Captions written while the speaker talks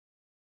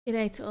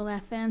G'day to all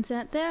our fans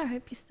out there. I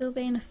hope you're still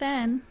being a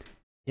fan.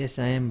 Yes,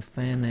 I am a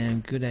fan,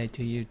 and good day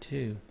to you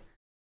too.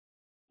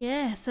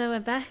 Yeah, so we're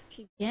back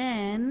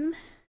again.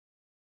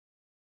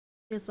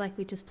 Feels like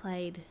we just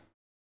played,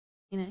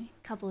 a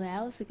couple of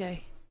hours ago.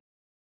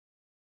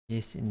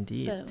 Yes,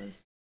 indeed. But it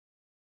was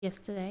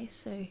yesterday,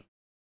 so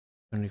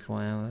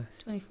 24 hours.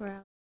 24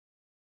 hours.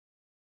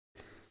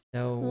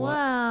 So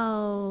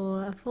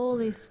wow, has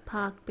this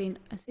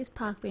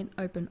park been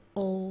open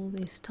all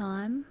this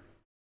time?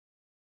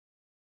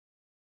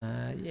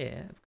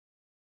 Yeah.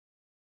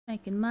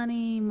 Making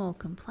money, more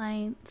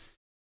complaints.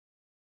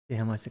 See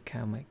how much the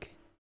cow make.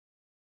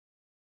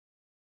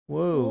 Whoa.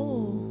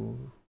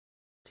 Ooh.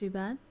 Too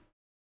bad.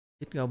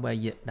 It go by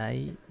yet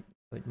day,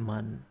 but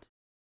month.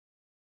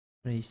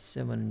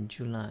 27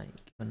 July.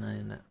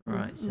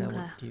 Right, so okay.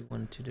 what do you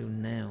want to do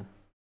now?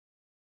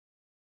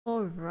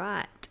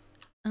 Alright.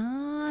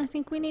 I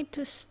think we need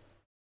to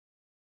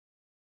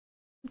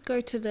go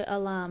to the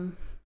alarm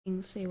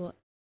thing, see what.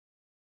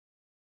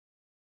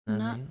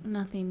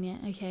 Nothing yet.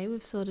 Okay,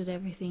 we've sorted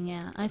everything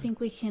out. I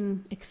think we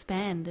can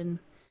expand and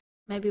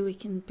maybe we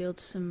can build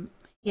some.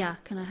 Yeah,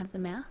 can I have the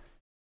mouse?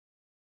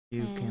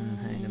 You can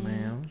have the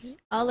mouse.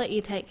 I'll let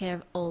you take care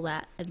of all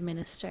that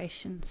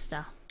administration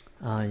stuff.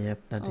 Oh, yep,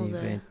 that'd be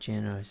very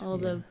generous. All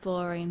the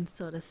boring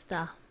sort of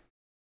stuff.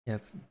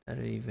 Yep,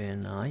 that'd be very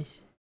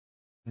nice.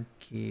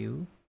 Thank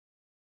you.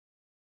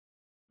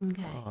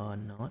 Okay. Or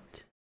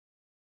not.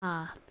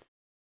 Paths.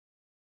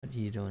 What are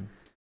you doing?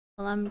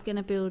 Well, I'm going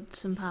to build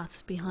some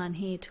paths behind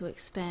here to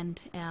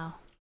expand our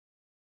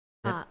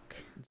park.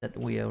 That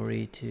we are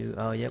ready to.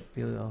 Oh, yep,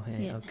 build. Oh,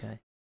 hey, Yeah. okay.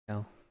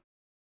 Go.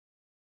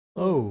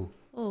 Oh.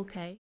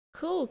 Okay.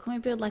 Cool. Can we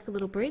build like a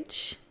little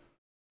bridge?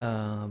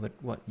 But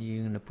what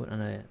you gonna put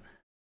on it?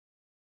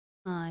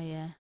 Oh,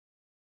 yeah.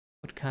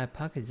 What kind of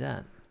park is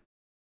that?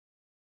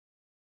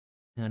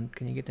 And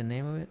can you get the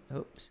name of it?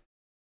 Oops.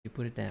 You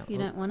put it down. You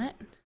don't want it?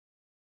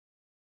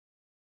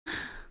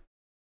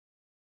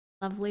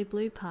 Lovely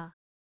blue park.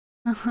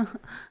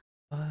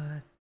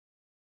 What?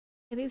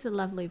 It is a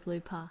lovely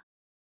blue park.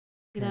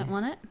 You Okay. don't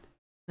want it?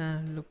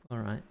 No, look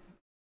alright.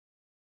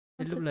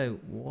 It look like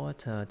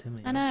water to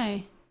me. I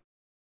know.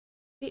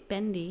 Bit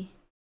bendy.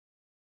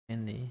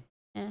 Andy.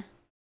 Yeah.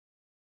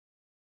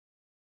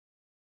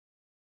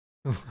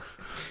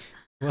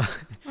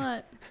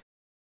 What?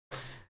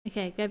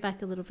 Okay, go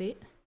back a little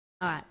bit.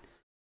 Alright.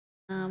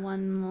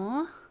 One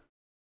more.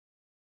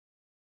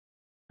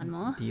 One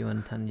more. Do you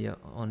want to turn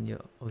on your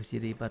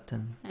OCD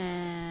button?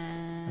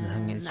 And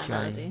hang it no,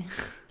 straight. that'll do.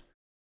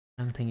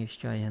 I don't think it's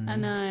straight. I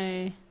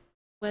know.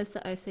 Where's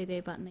the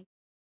OCD button?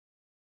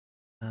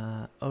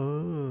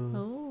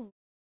 Oh.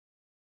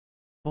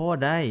 4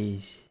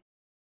 days.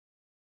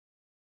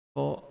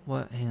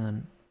 What? Hang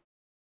on.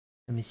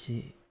 Let me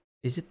see.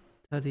 Is it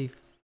 30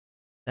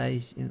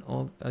 days in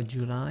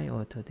July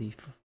or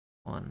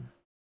 31?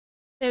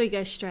 There we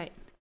go, straight.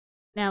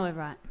 Now we're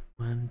right.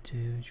 1,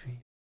 2, 3.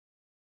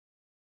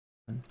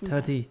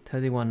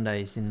 31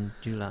 days in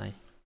July.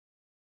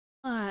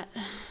 Alright.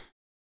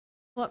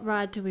 What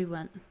ride do we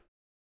want?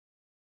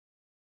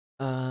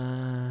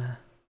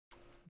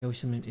 Go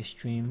something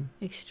extreme.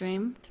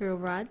 Extreme thrill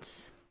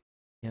rides.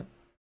 Yep.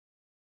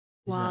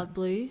 Wild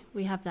Blue.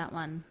 We have that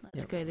one.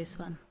 Let's go this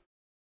one.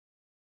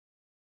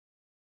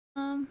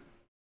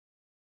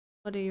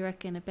 What do you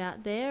reckon?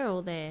 About there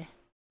or there?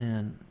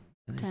 And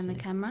turn the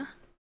camera.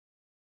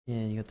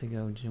 Yeah, you got to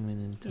go zoom in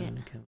and turn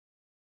the camera.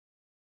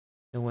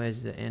 So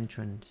where's the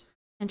entrance?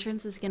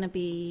 Entrance is going to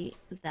be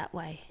that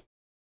way.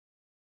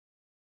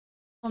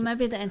 Or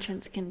maybe the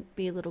entrance can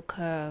be a little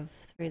curve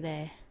through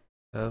there.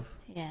 Curve?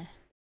 Yeah.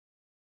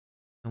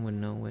 I wouldn't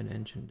know where the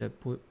entrance. They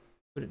put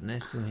it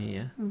next to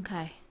here.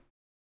 Okay.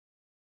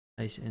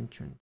 Place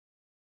entrance.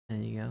 There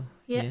you go.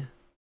 Yep. Yeah.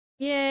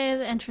 Yeah,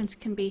 the entrance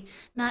can be.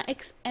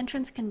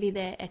 Entrance can be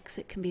there.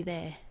 Exit can be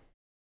there.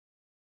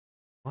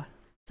 What?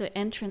 So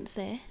entrance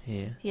there.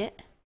 Here. Yeah.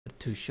 But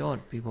too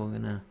short. People are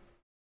gonna.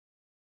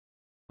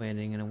 Where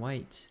they're gonna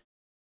wait.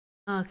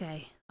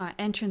 Okay. All right.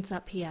 Entrance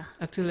up here.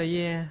 Actually,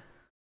 yeah.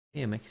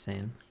 Yeah, makes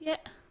sense. Yeah.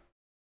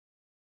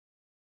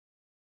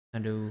 I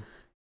do.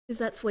 Because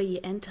that's where you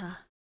enter.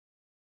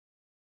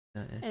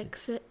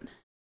 Exit.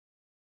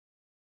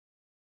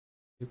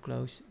 Too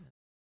close.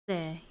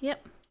 There.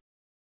 Yep.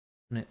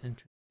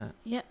 Entrance.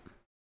 Yep.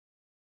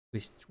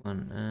 Which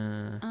one?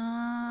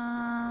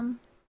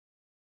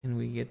 Can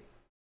we get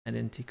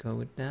identical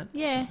with that?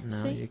 Yeah. No,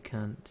 see? you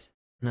can't.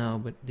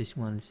 No, but this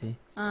one, see?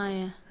 Oh,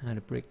 yeah.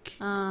 The brick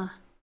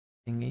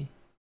thingy.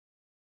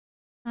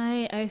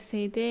 Hey,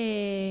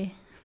 OCD.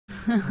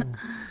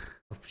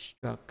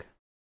 Obstruct.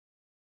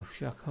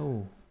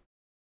 Oh.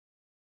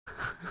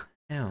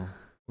 Ow.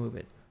 Move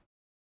it.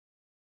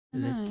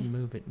 Let's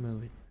move it.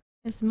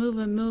 Let's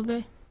move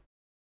it.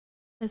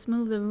 Let's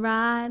move the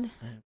ride.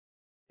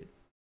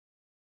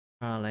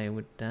 Parlay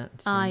with that.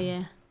 Oh,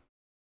 yeah.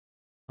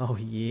 Oh,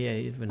 yeah.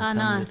 Even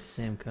nice. with the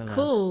same color.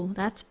 Cool.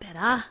 That's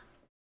better.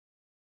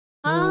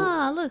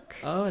 Look.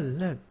 Oh,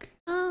 look.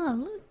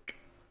 Look.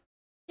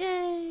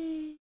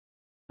 Yay.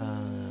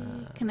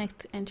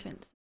 Connect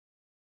entrance.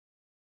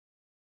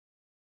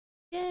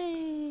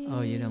 Yay!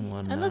 Oh, you don't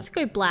want And that. let's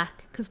go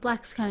black, because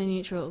black's kind of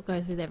neutral. It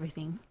goes with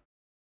everything.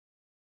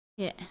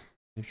 Yeah.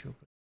 Neutral.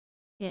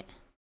 Yeah.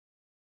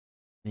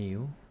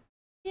 New.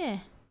 Yeah.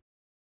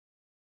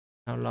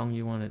 How long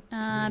you want it to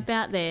be?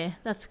 About there.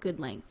 That's a good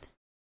length.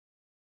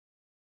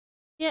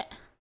 Yeah.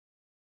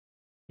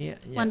 Yeah,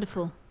 yeah.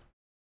 Wonderful.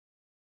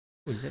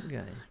 Who's that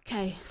guy?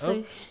 Okay,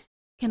 so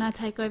can I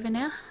take over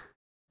now?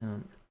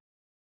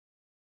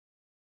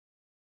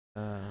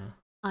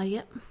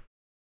 Yep.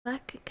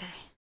 Black, okay.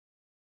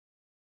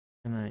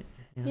 Can I?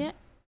 Yeah.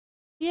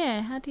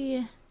 Yeah, how do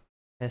you...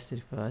 Test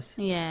it first.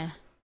 Yeah.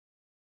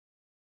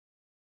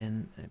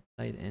 And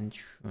applied and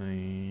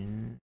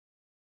train.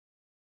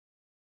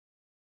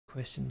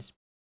 Questions.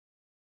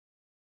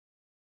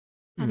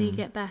 How do you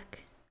get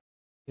back?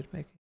 Get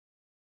back.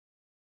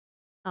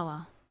 Oh,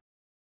 well.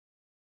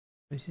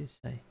 What does it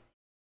say?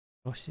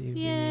 Glossy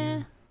Yeah.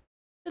 video.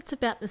 It's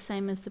about the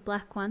same as the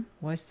black one.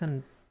 Why is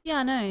that? Yeah,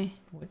 I know.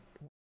 Wait.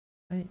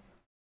 I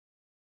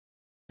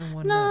don't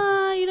want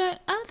No, you don't.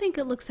 I think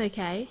it looks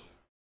okay.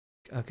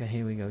 that. Okay,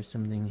 here we go.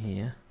 Something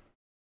here.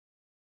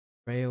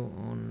 Rail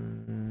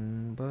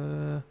on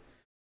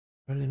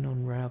Berlin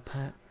on rail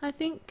pack. I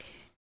think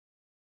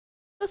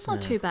that's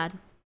not too bad.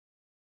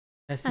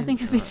 I That's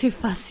think it'd be too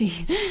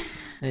fussy.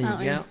 There you aren't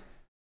we? go.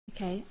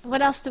 Okay.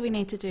 What else do we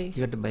need to do? You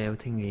got the bell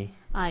thingy.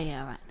 Ah,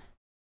 yeah, right.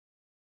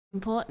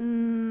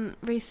 Important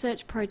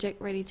research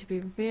project ready to be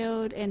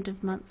revealed. End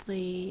of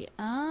monthly.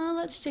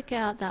 Let's check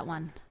out that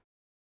one.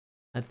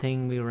 I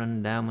think we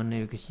run down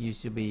money because it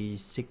used to be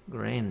 6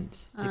 grand,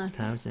 Okay.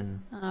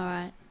 6,000. All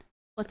right.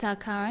 What's our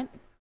current?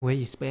 Where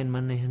you spend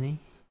money, honey?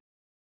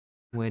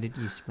 Where did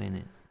you spend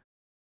it?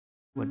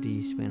 What do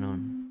you spend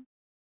on?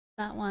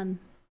 That one.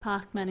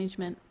 Park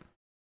management.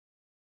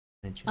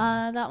 Mention.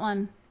 That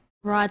one.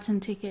 Rides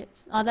and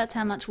tickets. Oh, that's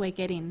how much we're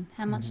getting.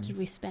 How much did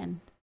we spend?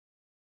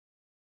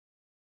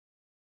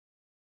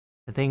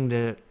 I think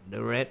the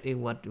red is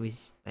what we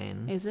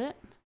spend. Is it?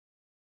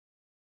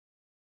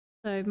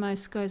 So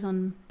most goes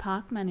on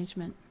park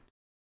management.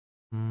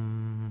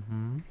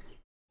 Mm-hmm.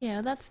 Yeah,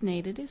 well, that's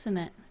needed, isn't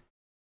it?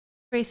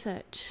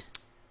 Research.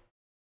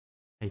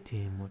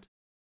 ATM what?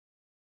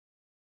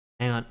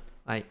 Hang on,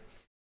 wait.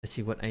 Let's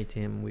see what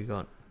ATM we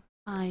got.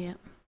 Ah, yeah.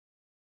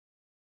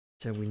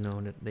 So we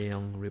know that they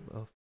don't rip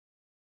off.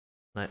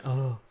 Like,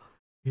 oh,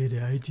 yeah, the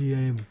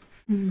ATM.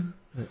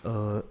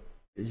 Like,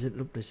 does it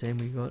look the same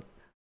we got?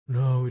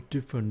 No, it's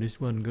different. This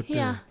one got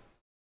Yeah.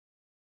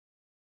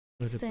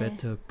 the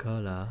better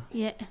color.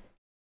 Yeah.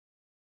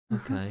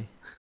 Okay.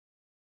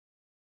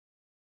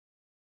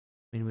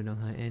 I mean, we don't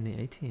have any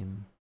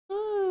ATM.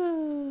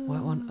 Ooh. Why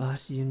on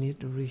earth you need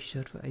to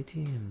research for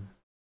ATM?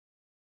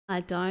 I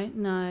don't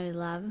know,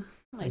 love.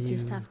 I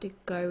just You- have to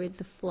go with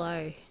the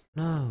flow.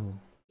 No.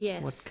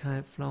 Yes. What kind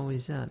of flow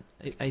is that?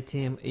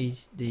 ATM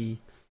is the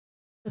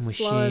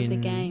machine. Flow of the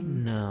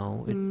game.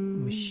 No,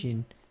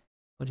 machine.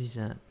 What is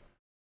that?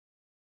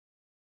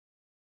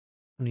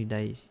 20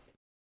 days.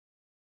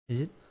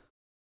 Is it?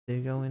 They're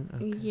going.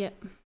 Okay.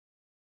 Yep.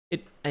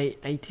 It a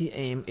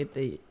ATM.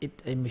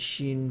 It a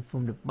machine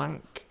from the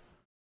bank.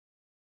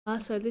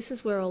 So this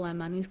is where all our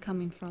money's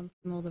coming from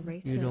all the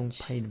research. You don't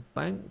pay the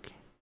bank.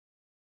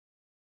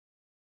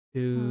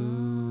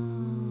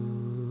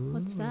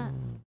 What's that?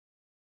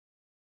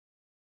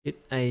 It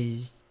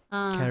is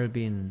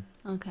Caribbean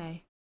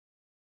Okay.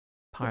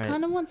 We pirate.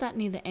 kind of want that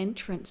near the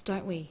entrance,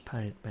 don't we?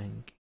 Pirate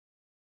bank.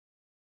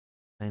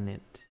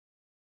 Planet.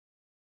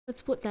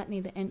 Let's put that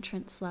near the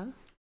entrance, love.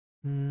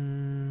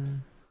 Hmm.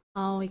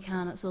 Oh, we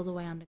can't. It's all the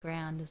way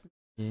underground, isn't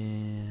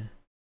Yeah.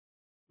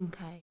 it?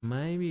 Okay.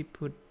 Maybe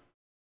put.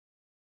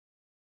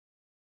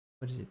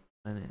 What is it?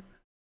 Planet.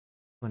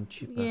 One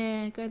cheaper.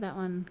 Yeah, go that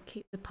one.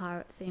 Keep the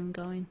pirate theme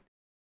going.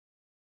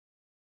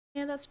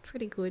 Yeah, that's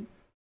pretty good.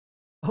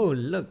 Oh,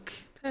 look.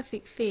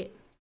 Perfect fit.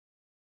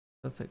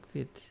 Perfect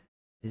fit.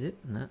 Is it?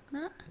 No.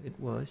 No. It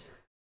was.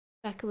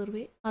 Back a little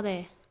bit. Oh,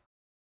 there.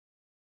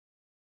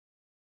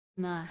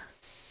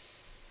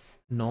 Nice.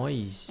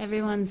 Noise.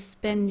 Everyone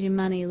spend your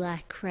money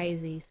like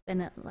crazy.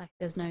 Spend it like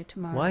there's no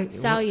tomorrow. Why-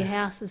 Sell why- your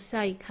houses,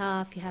 sell your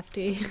car if you have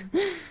to.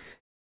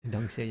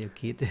 Don't sell your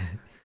kid.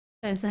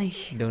 Don't say.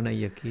 Don't know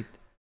your kid.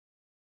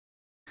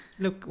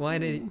 Look, why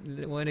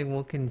they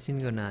walking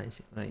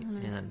synchronized? Right,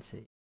 hang on,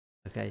 see.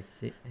 Okay,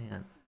 see, hang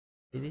on.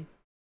 See?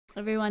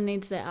 Everyone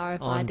needs their On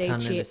RFID ton at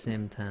the chip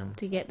same time.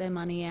 to get their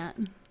money out.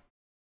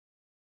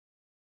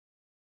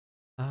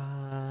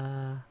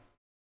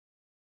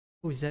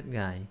 Who's that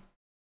guy?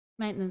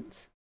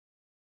 Maintenance.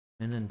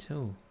 Maintenance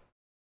who?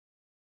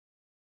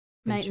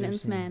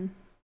 Maintenance Interesting. man.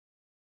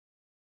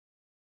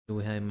 Do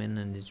we have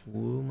maintenance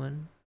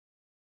woman?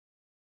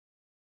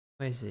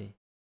 Where is he?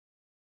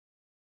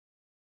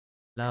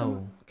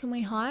 Low. Can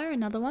we hire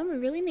another one? We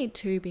really need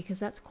two because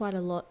that's quite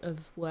a lot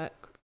of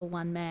work for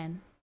one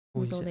man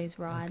Who with is all it? these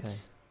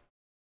rides.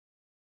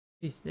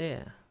 He's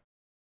there.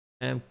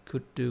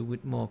 Could do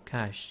with more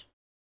cash.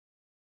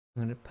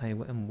 I'm gonna pay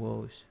what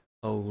was.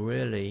 Oh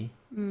really?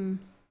 Mm,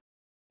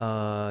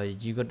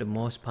 You got the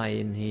most pay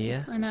in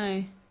here. I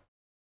know.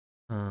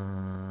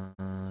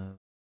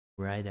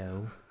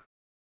 Righto.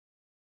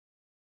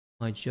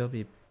 My job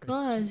is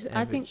Gosh,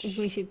 I think average.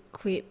 we should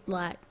quit.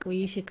 Like,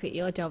 you should quit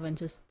your job and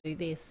just do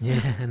this.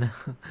 Yeah, I know.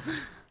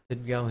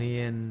 Just go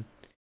here and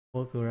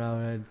walk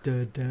around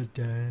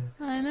and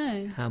I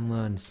know.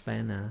 hammer and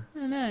spanner.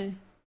 I know.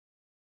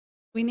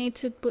 We need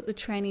to put the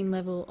training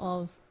level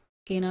of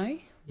Gino.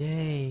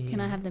 Yay! Can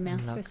I have the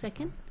mouse for a Unlock,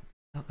 second?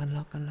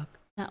 Unlock.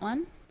 That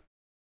one.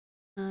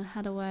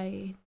 How do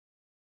I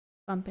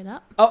bump it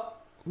up? Oh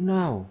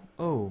no!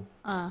 Oh,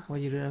 Ah, what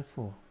you do that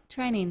for?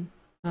 training.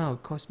 Oh,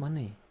 it costs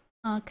money.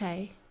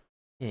 Okay.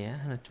 Yeah,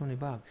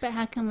 $120. But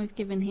how come we've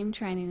given him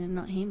training and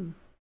not him?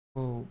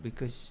 Oh,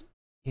 because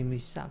him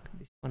is suck.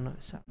 This one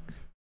not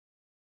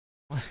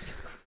sucks.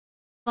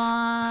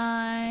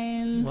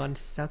 Fine. One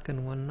suck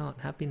and one not.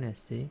 Happiness,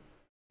 see?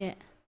 Yeah.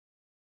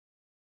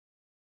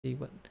 See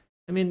what?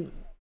 I mean,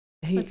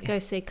 Let's go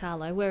see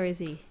Carlo. Where is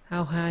he?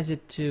 how hard is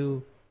it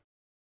to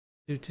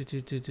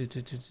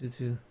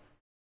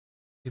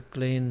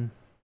clean,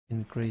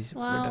 increase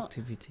Well,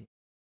 productivity?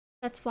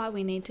 That's why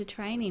we need to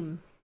train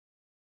him.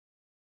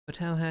 But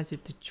how hard is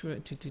it to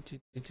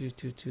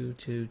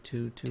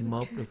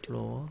mop the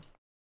floor?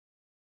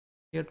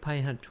 You'd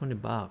pay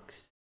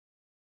 $120.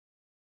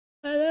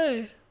 I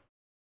know.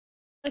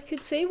 I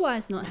could see why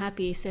he's not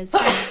happy. He says,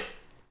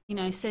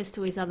 hey, says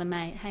to his other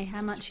mate, hey,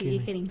 how much are you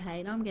getting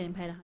paid? I'm getting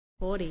paid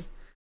 $140.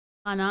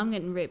 I know, I'm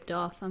getting ripped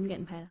off. I'm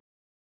getting paid.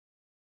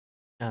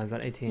 Oh, I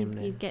got ATM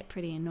there. You'd get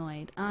pretty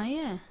annoyed. Oh,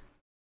 yeah.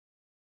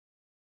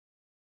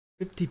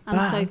 $50.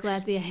 I'm so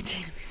glad the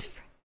ATM is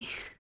free.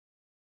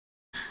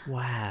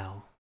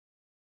 Wow.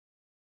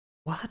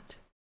 What?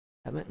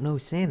 That makes no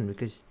sense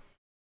because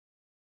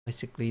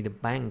basically the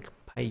bank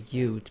pay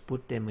you to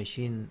put their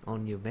machine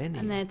on your venue.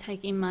 And they're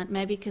taking money,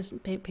 maybe because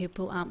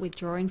people aren't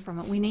withdrawing from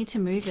it. We need to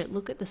move it.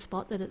 Look at the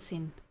spot that it's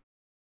in.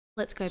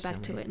 Let's go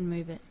back to it and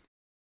move it.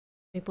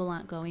 People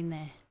aren't going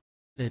there.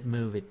 Let's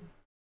move it.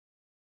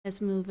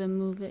 Let's move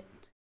it.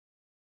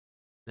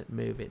 Let's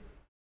move it.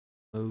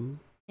 Move.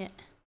 Yeah.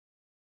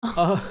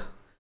 Oh.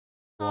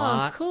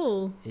 Oh,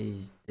 cool.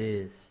 Is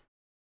this?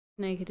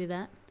 No, you could do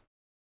that.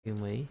 Give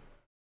me.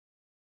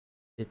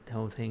 The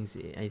whole thing's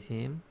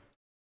ATM.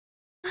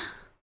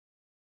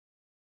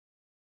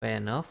 Fair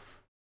enough.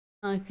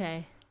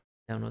 Okay.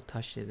 I'll not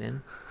touch it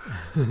then.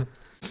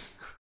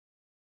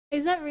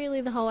 Is that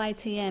really the whole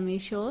ATM? Are you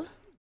sure?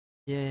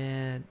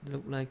 Yeah,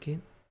 look like it.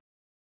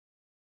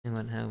 Hang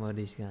on, how about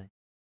this guy?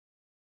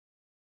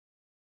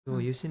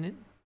 You're using it?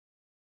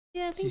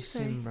 Yeah, I think so.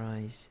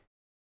 Symbolize.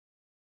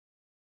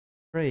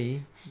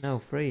 Free? No,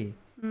 free.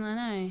 I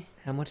know.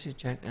 How much is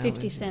Jack?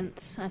 50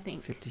 cents, I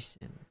think. 50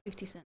 cents.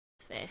 50 cents.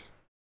 It's fair.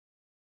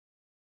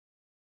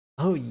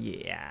 Oh,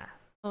 yeah.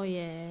 Oh,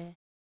 yeah.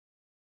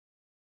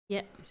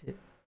 Yep. Is it?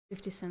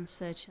 50 cents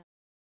surcharge.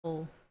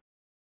 All.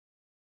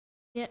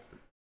 Yep.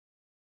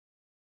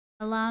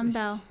 Alarm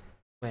bell.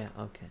 Where?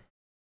 Okay.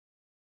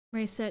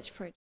 Research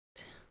project.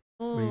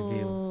 Oh,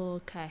 Review.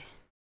 okay.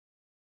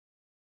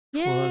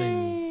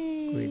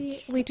 Twirling Yay!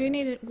 bridge. We do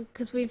need it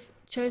because we've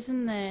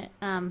chosen the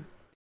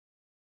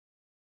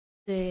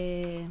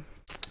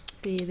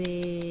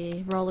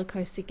roller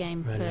coaster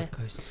game Roller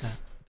coaster.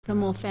 for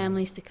more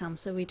families to come.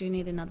 So we do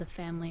need another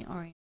family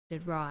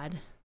oriented ride.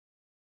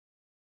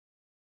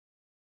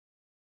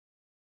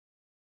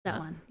 That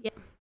one. Yep.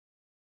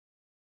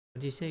 What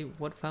do you say?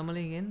 What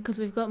family again? Because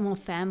we've got more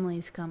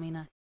families coming, I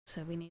think,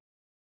 so we need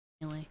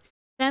family.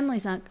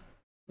 Families aren't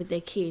with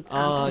their kids.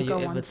 Aren't your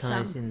go on some.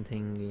 advertising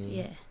thing.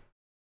 Yeah.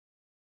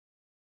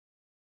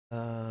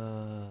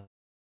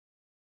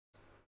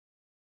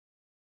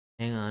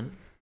 Hang on.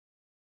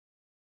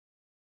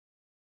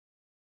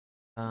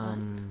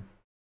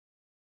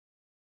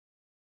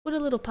 Put a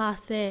little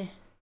path there.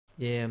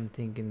 Yeah, I'm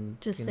thinking.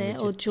 Just there,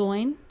 or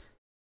join.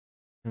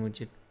 And would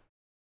you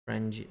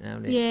branch it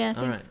out there? Yeah, I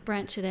think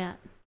branch it out.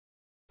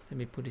 Let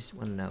me put this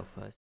one down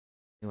first.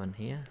 The one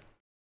here.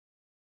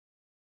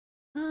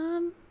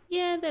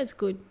 Yeah, that's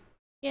good.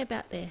 Yeah,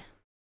 about there.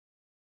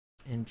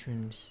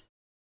 Entrance.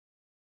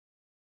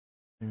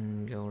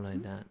 And go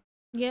like that.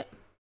 Yep.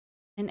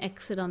 And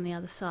exit on the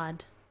other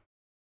side.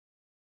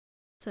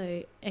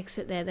 So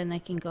exit there, then they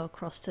can go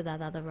across to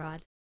that other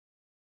ride.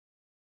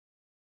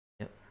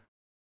 Yep.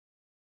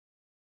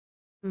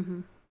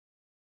 Mm-hmm.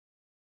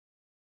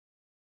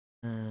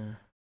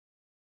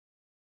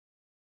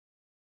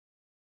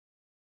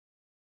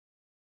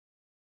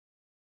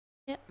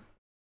 Yep.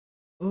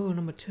 Oh,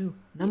 number 2.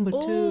 Number 2.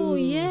 Oh,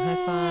 yeah.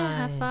 High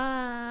five. High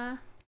five.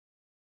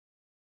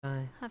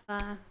 High. High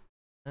five.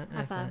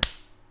 High five.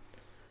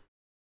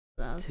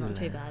 That was not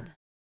too bad.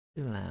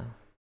 Too loud.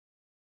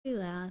 Too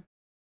loud.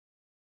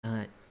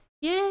 Alright.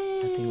 Yay!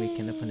 I think we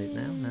can open it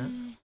now. No?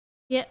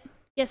 Yep.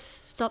 Yes.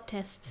 Stop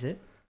test. Is it?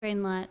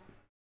 Green light.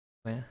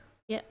 Where?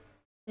 Yep.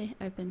 There.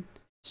 Open.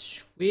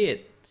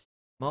 Sweet.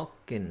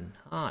 Smoking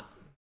hot.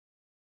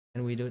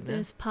 Can we do it now?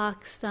 This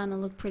park's starting to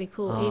look pretty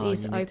cool. Oh, it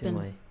is you need to open.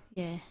 wait.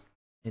 Yeah.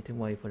 Need to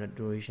wait for that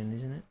duration,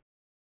 isn't it?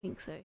 I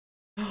think so.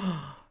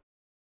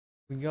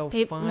 We go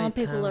More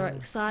people are times.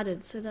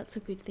 excited, so that's a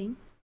good thing.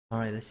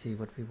 Alright, let's see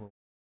what people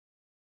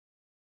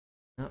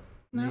No.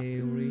 No,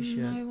 New research.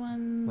 no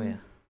one. Where?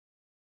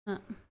 No,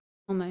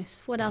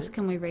 almost. What Is else it?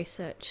 can we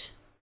research?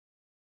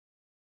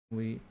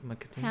 We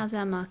marketing. How's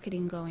our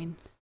marketing going?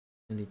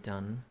 Nearly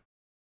done.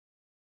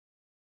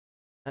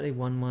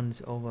 31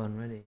 months over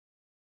already.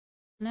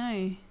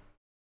 No.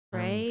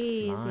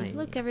 Crazy. Flying.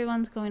 Look,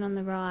 everyone's going on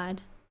the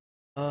ride.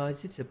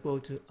 Is it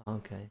supposed to?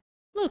 Okay.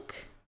 Look.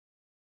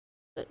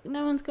 Look,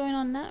 no one's going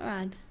on that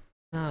ride.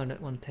 No,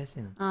 that one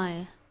testing. Oh,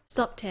 yeah.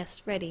 Stop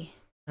test. Ready.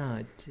 No,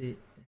 it's it.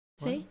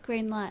 See?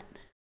 Green light.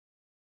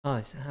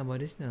 Oh, so how about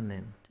this one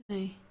then? Don't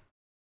know.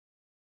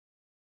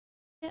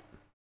 Yep.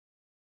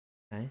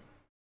 Okay.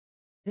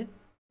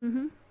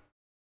 Mm-hmm.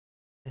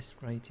 Test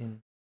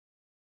rating.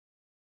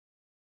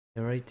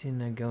 The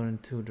rating are going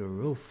to the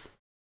roof.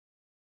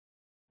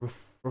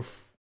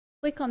 Roof.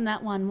 Click on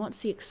that one.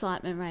 What's the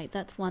excitement rate?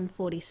 That's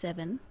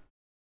 147.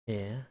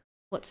 Yeah.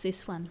 What's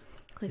this one?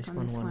 Click This on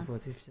one this one.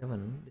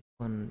 147. This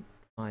one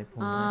 5.9.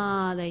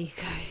 Ah, there you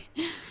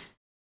go.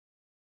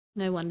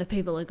 No wonder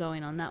people are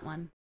going on that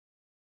one.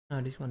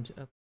 No, this one's up.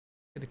 Look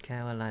at the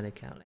cow. I like the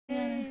cow. Like, Yeah.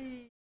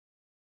 hey.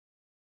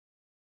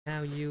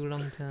 Cow you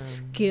long term.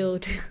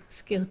 Skilled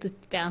to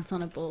bounce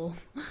on a ball.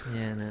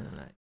 Yeah, no,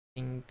 like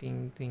ding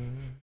ding ding.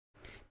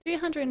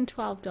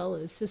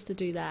 $312 just to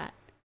do that.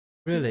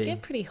 Really? You'd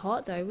get pretty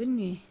hot though, wouldn't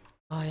you?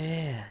 Oh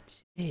yeah.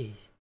 Jeez.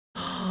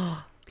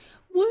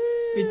 Woo!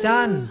 We're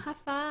done. High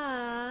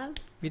five.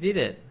 We did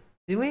it.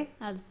 Did we?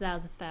 That was a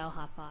fail.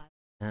 High five.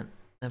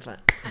 No fun.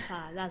 High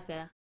five. That was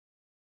better.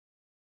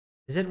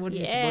 Is that what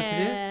you're supposed to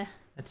do? Yeah.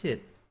 That's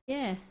it.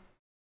 Yeah.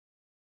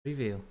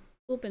 Review.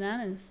 Full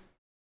bananas.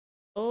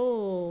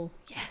 Oh,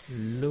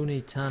 yes.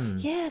 Looney Ton.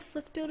 Yes,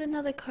 let's build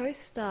another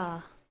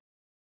coaster.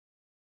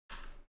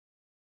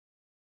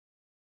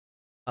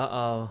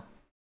 Uh-oh.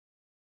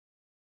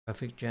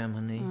 Traffic jam,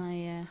 honey. Oh,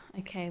 yeah.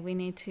 Okay, we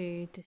need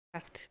to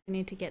distract. We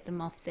need to get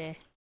them off there.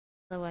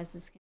 Otherwise,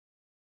 it's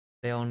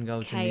They all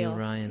go to New chaos,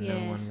 Ryan, yeah.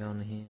 no one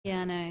going here.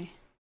 yeah, I know.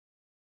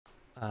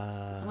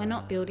 We're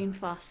not building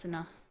fast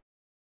enough.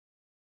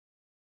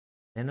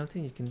 There's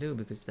nothing you can do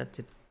because that's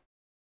it.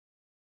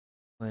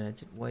 Well,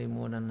 that's it way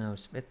more than our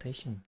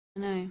expectation. I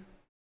know.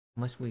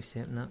 Must we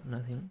set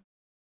nothing?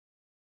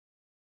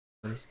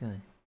 For this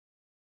guy.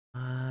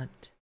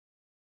 What?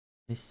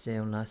 This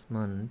sale last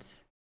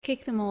month.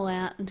 Kick them all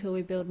out until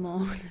we build more.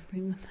 Then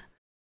bring them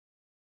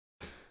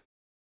back.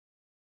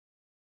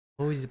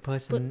 Who is the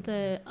person? Put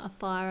a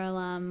fire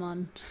alarm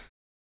on.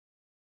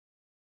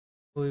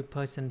 Who is the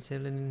person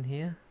selling in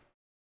here?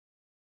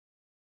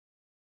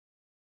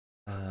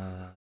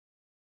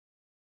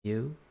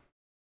 You?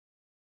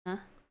 Huh?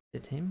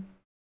 Is it him?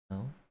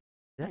 No.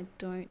 Yeah. I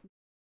don't.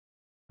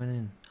 Went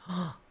in.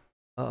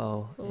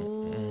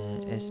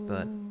 Uh-oh.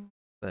 Expert.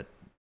 But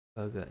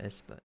burger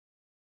expert.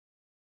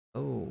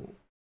 Oh.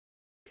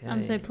 Okay.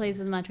 I'm so pleased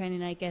with my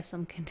training. I guess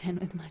I'm content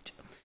with my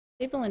job.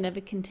 People are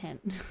never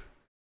content.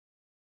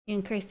 You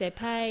increase their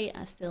pay,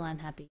 are still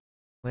unhappy.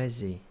 Where's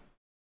he?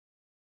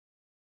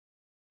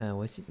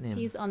 What's his name?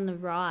 He's on the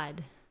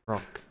ride.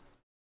 Brock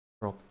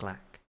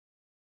Black.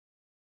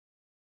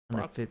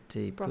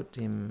 150. Put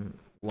him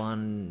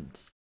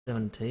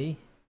 170.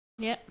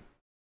 Yep.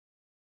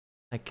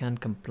 I can't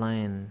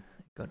complain.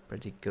 Got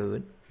pretty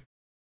good.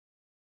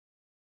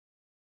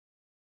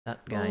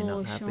 That guy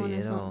not happy Sean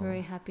is at all. not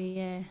very happy.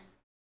 Yeah.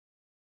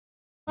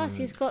 Plus,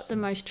 he's got the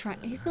most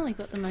he's nearly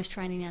got the most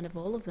training out of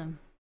all of them.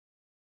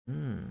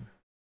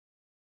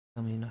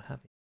 Tell me you're not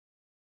happy.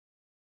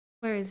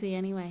 Where is he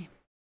anyway?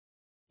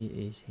 He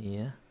is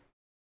here.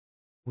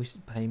 Wish to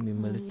pay me a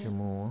little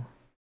more.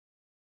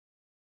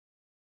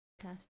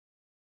 Cash.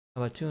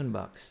 How about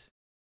 $200?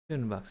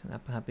 $200.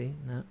 Not happy?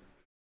 No.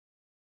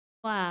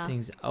 Wow.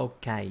 Things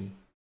okay.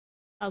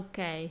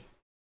 Okay.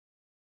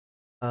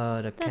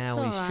 The That's cow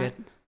all is right. straight.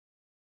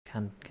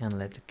 Can't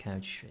let the cow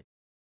straight.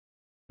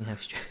 You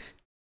have straight.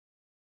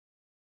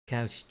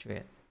 Cow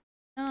straight.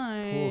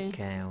 No. Poor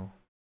cow.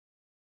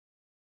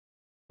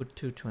 Put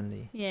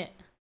 220. Yeah.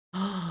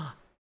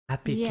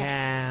 Happy Yes.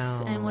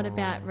 cow. And what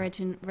about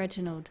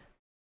Reginald?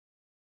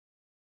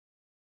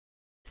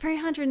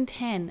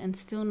 310 and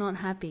still not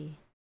happy.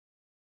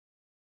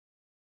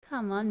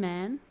 Come on,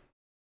 man.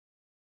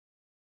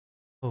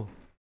 Oh.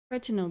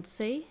 Reginald,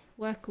 see?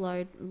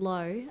 Workload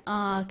low.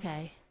 Ah,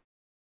 okay.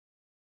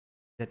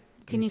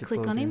 Can you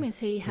click on him? Is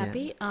he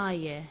happy? Ah,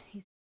 yeah.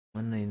 He's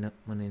money not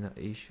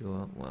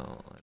issue.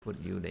 Well, I put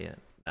you there.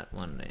 That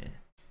one there.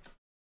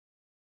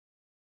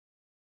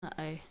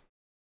 Uh-oh.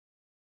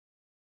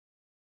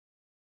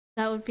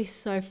 That would be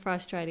so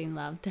frustrating,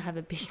 love, to have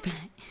a big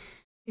bag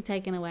be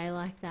taken away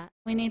like that.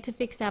 We need to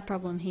fix our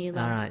problem here,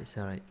 love. Alright,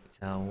 sorry.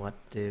 So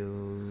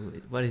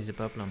what is the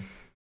problem?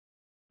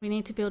 We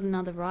need to build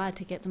another ride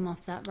to get them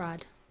off that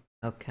ride.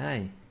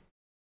 Okay.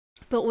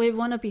 But we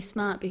want to be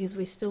smart because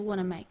we still want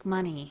to make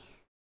money.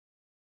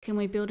 Can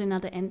we build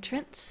another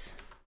entrance?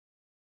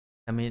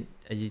 I mean,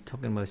 are you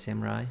talking about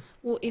samurai?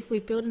 Well, if we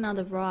build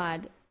another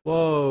ride...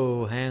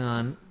 Whoa, hang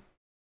on.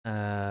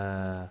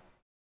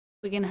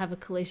 We're going to have a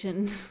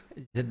collision.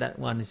 Did that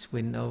one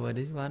swing over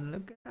this one?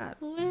 Look at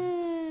that.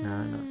 No.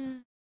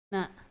 No.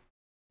 Nah.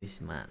 This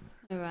man.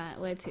 All right,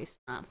 we're too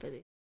smart for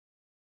this.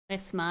 We're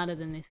smarter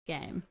than this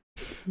game.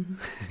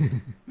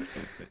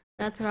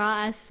 That's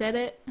right, I said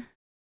it.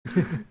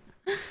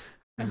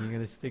 And you're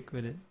gonna stick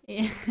with it?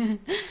 Yeah,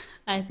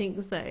 I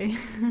think so.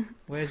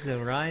 Where's the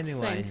right Just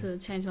anyway? waiting to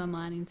change my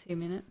mind in 2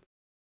 minutes.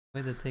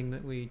 Where's the thing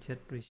that we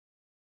just reached?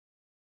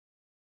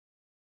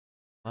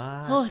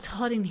 What? Oh, it's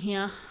hot in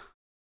here.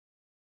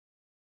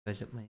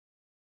 Where's it, mate?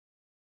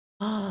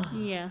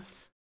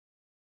 Yes.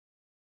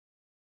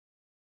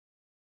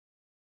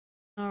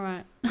 All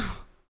right.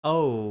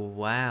 Oh,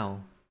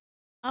 wow.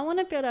 I want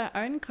to build our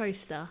own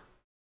coaster.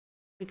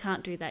 We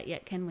can't do that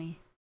yet, can we?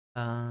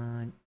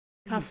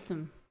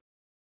 Custom.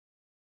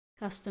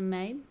 Custom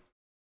made.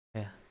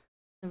 Yeah.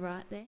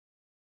 Right there.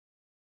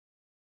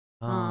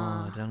 Oh,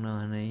 I don't know,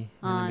 honey.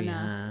 Gonna be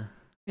no.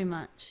 Too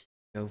much.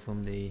 Go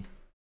from the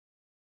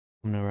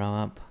row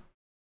up.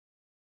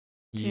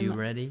 You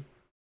ready?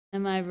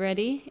 Am I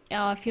ready?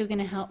 Oh, if you're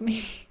gonna help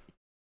me.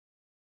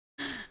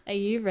 Are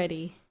you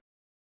ready?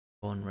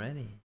 Born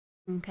ready.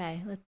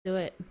 Okay, let's do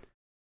it.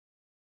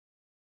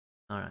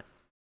 All right.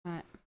 All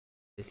right.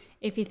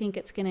 If you think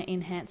it's gonna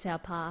enhance our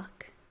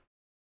park.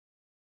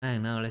 I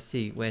don't know. Let's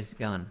see. Where's it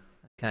going?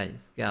 Okay,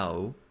 let's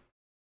go.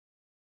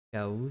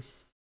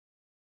 Goes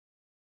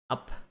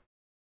up,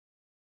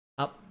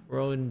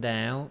 rolling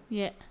down.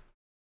 Yeah.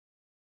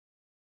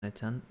 No,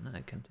 turn. No,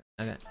 I can't.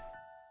 Okay.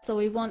 So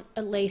we want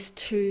at least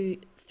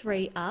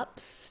 3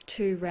 ups,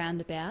 2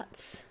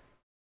 roundabouts,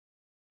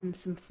 and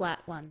some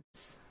flat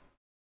ones.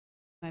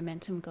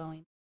 Momentum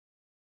going.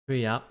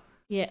 3 up.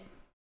 Yeah.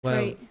 Well,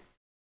 3.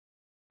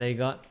 they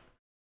got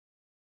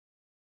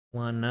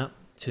 1 up,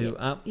 2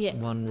 up,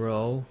 1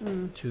 roll,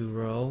 2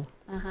 roll.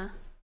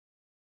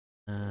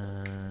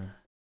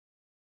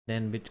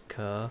 Then bit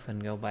curve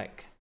and go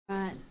back.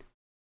 Right.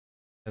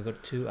 I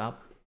got 2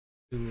 up,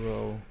 2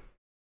 roll.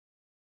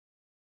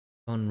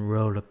 On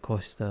roller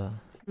coaster.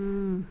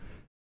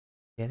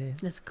 Get it?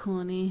 That's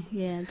corny.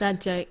 Yeah, that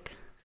joke.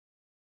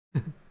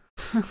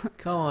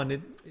 Come on,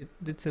 it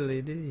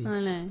literally did.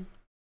 I know.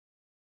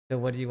 So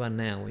what do you want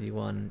now? You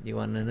want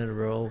another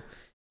roll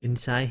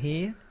inside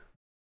here?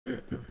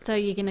 So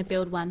you're gonna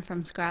build one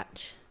from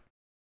scratch?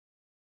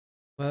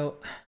 Well,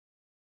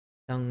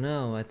 don't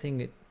know. I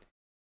think it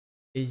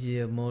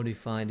easier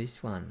modify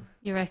this one.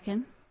 You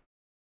reckon?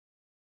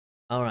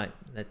 All right,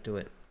 let's do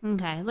it.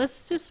 Okay,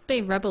 let's just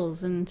be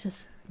rebels and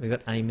just. We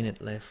got 8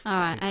 minutes left. All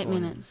right, 8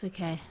 minutes.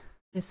 Okay,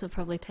 this will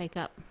probably take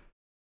up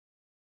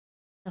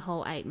the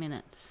whole 8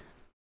 minutes.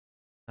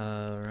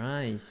 All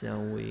right, so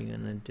we're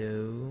gonna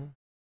do.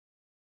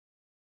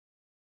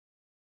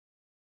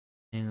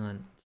 Hang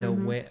on. So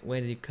where are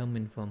you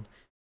coming from?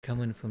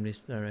 Coming from this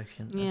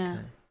direction. Yeah.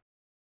 Okay.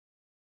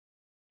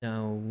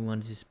 So we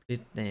want to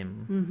split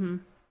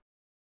them.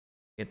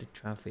 Get the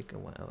traffic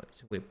away.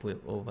 So we put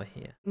it over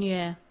here.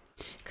 Yeah,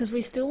 because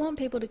we still want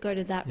people to go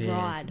to that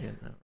ride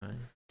Right.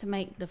 to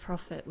make the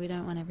profit. We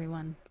don't want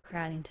everyone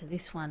crowding to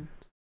this one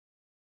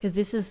because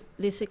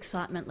this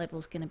excitement level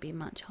is going to be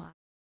much higher.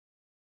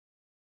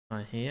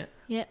 Right here.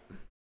 Yep.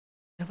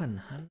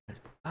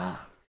 $700.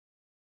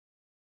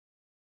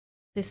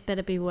 This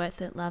better be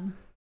worth it, love.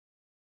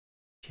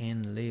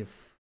 Chain lift.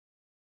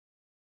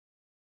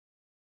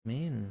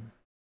 Man.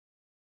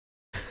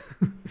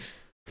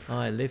 Oh,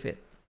 I lift it.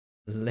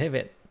 Lift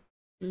it.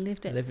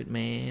 Lift it. Lift it,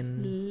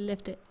 man.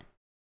 Lift it.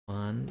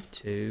 1,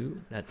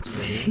 2.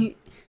 That's 3.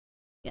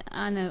 Yeah,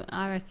 I know.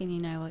 I reckon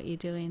you know what you're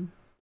doing.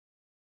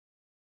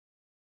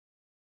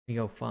 We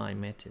go 5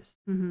 meters.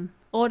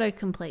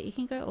 Autocomplete. You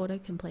can go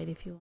autocomplete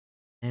if you want.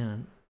 Hang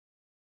on.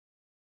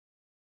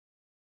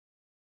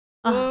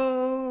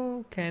 Oh.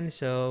 Whoa,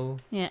 cancel.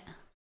 Yeah.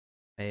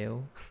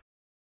 Fail.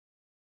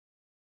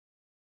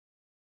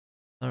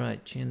 All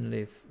right, chin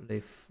lift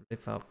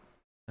up.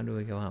 How do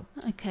we go up?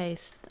 Okay.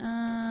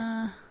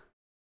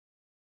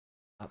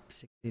 Up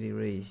 60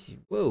 degrees.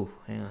 Whoa,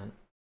 hang on.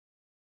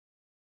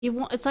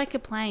 It's like a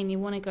plane. You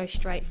want to go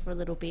straight for a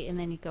little bit and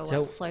then you go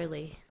up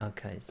slowly.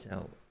 Okay,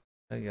 so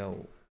I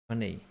go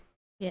 20.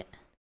 Yeah.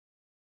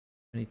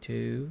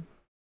 22.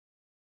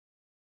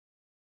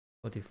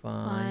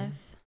 45.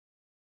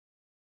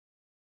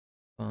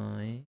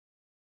 5.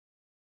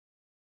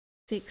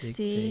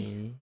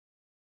 60.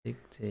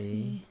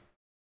 60.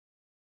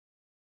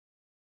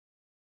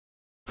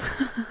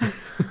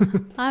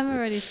 I'm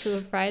already too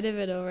afraid of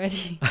it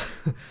already. I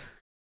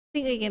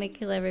think we're going to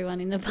kill everyone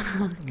in the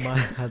park. My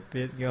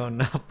heartbeat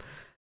going up.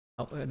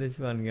 This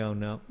one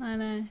going up. I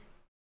know.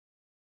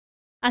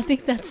 I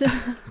think that's it.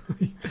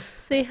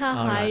 See how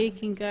high you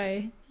can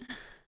go.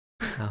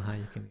 How high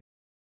you can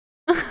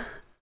go.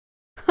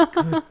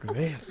 Good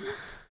grief.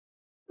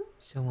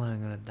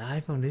 Someone gonna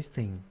die from this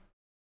thing.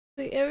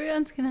 Like,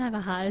 everyone's going to have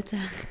a heart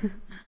attack.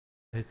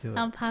 Let's do it.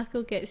 Our park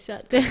will get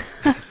shut down.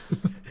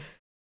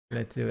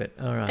 Let's do it.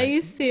 All right. Are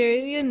you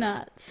serious? You're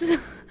nuts.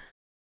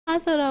 I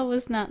thought I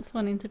was nuts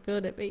wanting to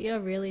build it, but you're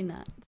really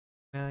nuts.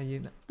 No,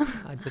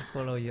 I just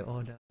follow your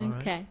order.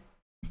 Okay.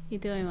 You're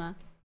doing well.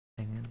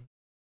 Hang on.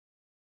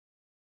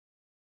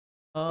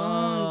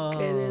 Oh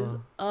goodness.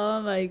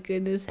 Oh my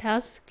goodness. How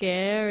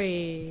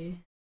scary.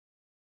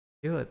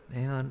 Do it.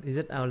 Hang on. Is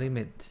it our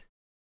limit?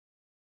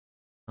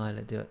 Alright,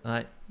 let's do it.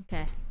 Alright.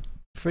 Okay.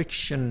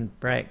 Friction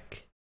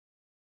brake.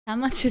 How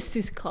much is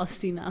this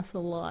costing us? A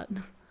lot.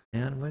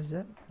 Hang on, what is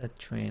that? A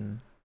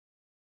train.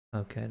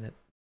 Okay, that's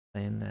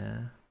saying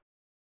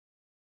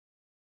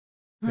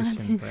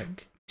friction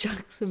brake.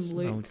 Chuck some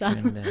Slow loops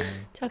train up. down.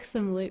 Chuck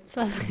some loops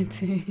up there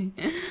too.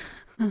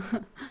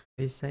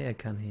 Please say I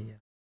can't hear you.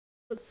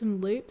 Put some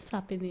loops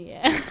up in the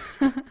air.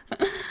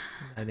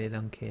 No, they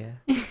don't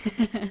care.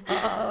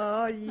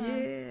 Oh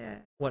yeah.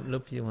 What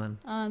loops you want?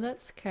 Oh,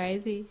 that's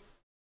crazy.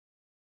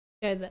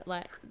 Go that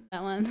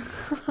one.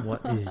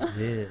 What is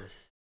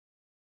this?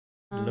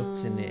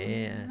 Loops in the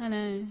air. I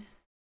know.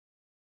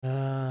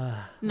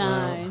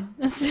 No.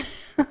 That's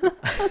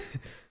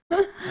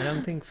I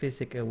don't think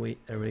physics agree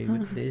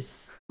with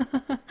this.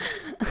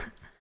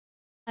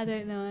 I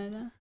don't know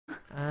either.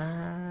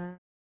 Ah,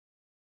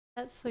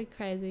 That's so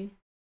crazy.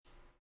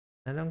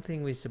 I don't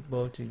think we're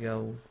supposed to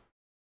go.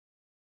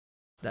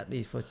 That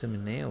is for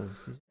someone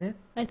else, isn't it?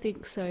 I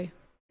think so.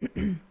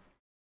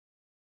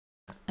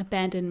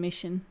 Abandoned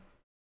mission.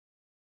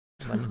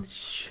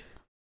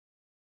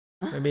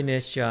 Maybe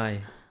next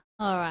try.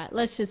 Alright,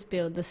 let's just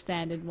build the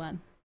standard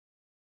one.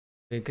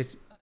 Because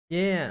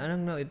yeah, I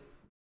don't know.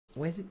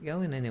 Where's it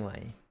going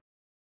anyway?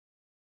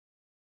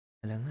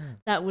 I don't know.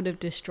 That would have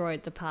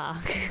destroyed the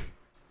park.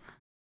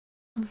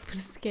 Would have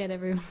scared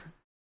everyone.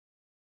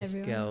 Let's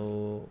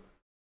go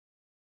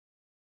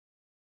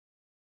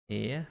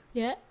here.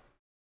 Yeah.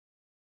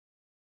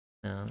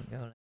 No,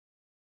 go.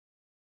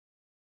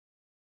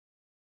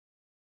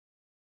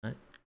 Right.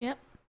 Yep.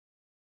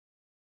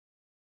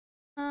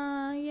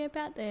 Yeah,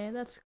 about there.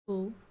 That's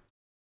cool.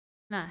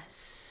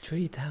 Nice.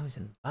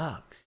 $3,000.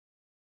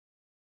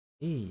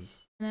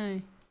 Jeez.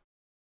 No.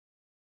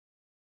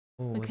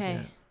 Oh, what's Okay.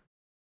 that?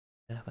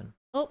 What happened?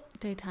 Oh,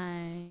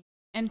 daytime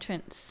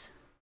entrance.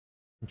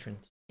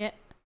 Entrance. Yep.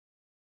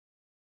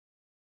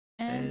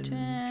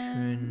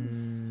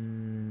 Entrance.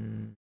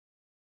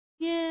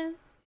 Yeah,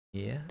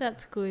 Yeah.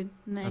 that's good.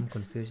 I'm Next.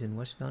 confused in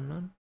what's going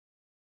on.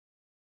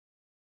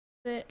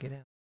 That's it. Get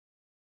out.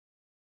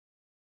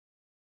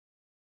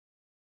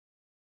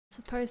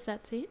 Suppose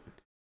that's it.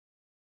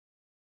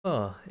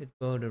 Oh, it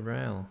bowled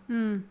around.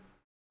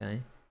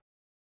 Okay.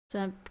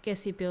 So I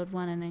guess you build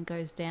one and then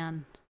goes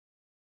down.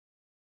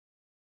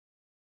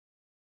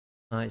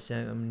 Alright, so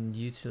I'm gonna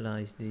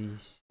utilize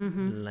these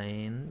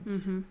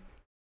lands.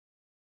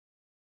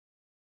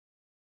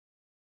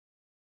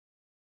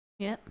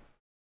 Yep.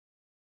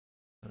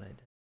 Right.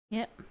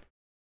 Yep.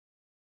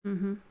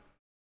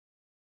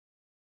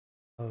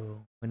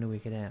 Oh, when do we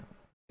get out?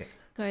 Okay.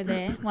 Go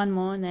there. One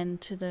more and then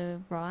to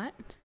the right.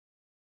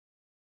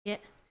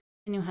 Yep.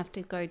 And you'll have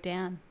to go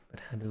down.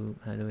 But how do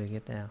we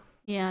get out?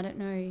 Yeah, I don't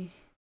know.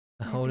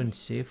 I hold and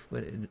shift,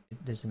 but it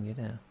doesn't get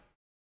out.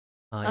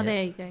 Oh, yeah.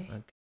 there you go.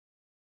 Okay.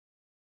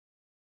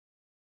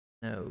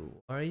 No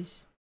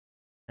worries.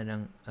 I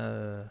don't.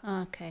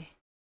 Okay.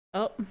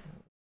 Oh.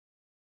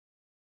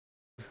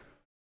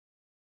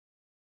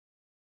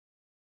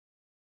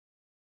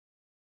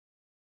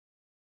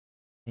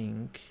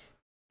 Think.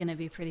 Gonna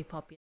be pretty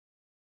popular.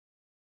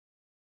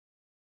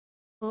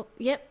 Oh,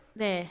 yep,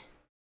 there.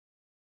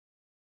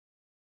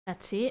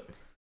 That's it.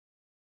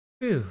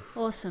 Phew.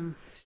 Awesome.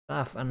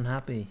 Staff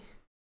unhappy.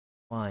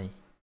 Why?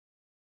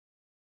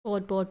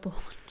 Board. Poor.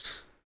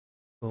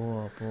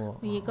 Well,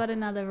 you got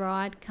another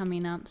ride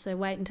coming up, so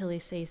wait until he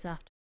sees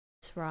after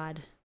this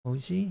ride. Oh,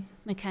 is he?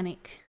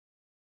 Mechanic.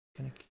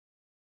 You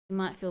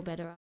might feel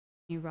better after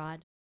the new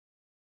ride.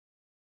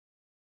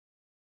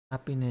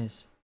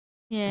 Happiness.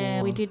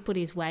 Yeah, we did put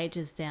his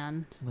wages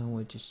down. Well,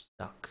 we just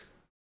suck.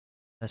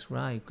 That's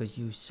right, because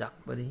you suck,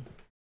 buddy.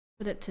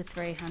 Put it to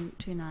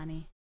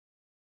 290.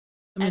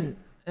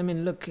 I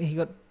mean, look, he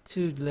got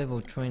 2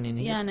 level training.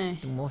 He Yeah, got I know.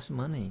 the most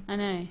money. I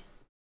know.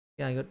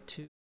 Yeah, I got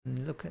 2.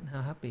 And look at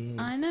how happy he is.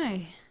 I know.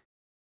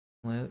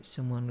 Well,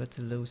 someone got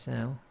to lose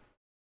out.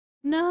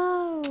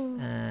 No.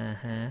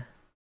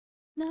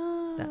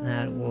 No. That's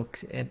how it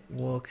works. It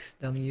works.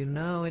 Don't you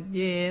know it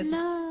yet?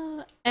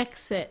 No.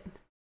 Exit.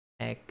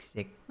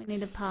 Exit. We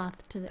need a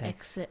path to the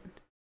exit.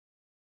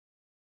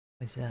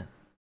 What's that?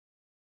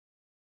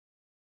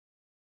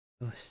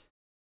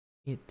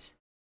 It.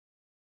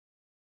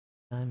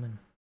 Simon.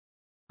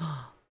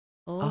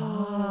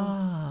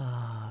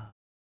 Oh.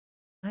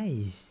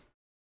 Nice.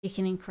 You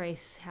can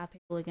increase how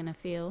people are going to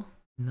feel.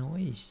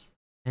 Nice.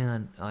 Hang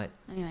on. Alright.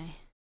 Anyway.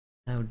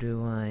 How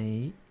do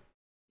I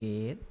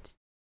get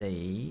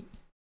the...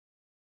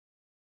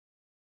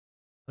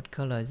 What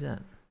color is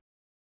that?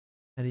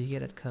 How do you get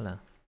that color?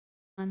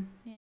 One.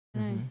 Yeah.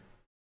 No.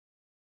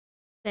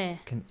 There.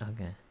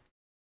 Okay.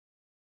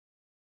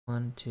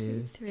 1,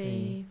 2,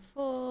 3,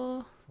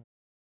 4,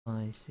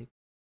 5, 6,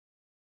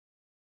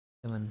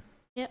 7.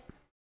 Yep.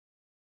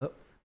 Oh.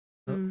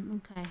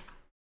 Okay.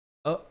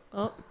 Oh.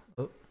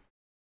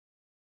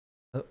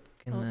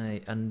 Can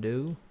I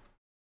undo?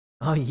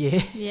 Oh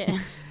yeah. Yeah.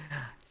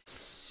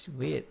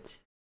 Sweet.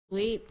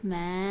 Sweet,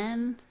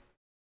 man.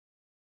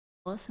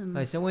 Awesome.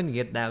 Oh, so when you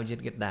get down,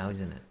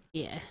 isn't it?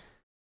 Yeah.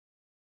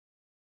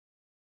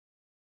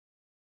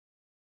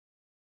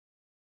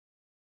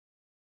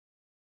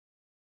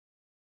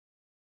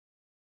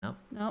 Up.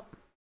 Nope.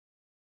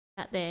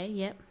 Out there,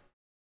 yep.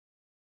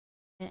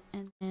 Yeah,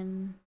 and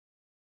then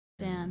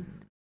down.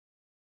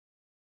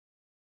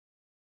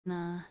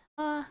 Nah.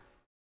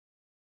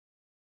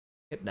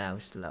 Get down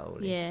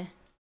slowly. Yeah.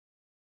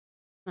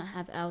 Might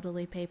have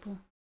elderly people.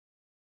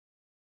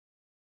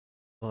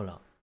 Hold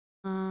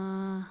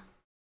on.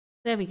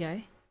 There we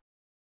go.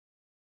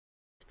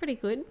 It's pretty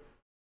good.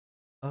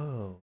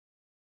 Oh.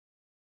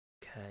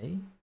 Okay.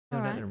 So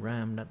All that right. a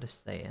ram, that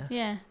is there.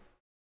 Yeah.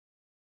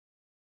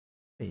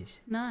 Please.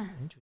 Nice.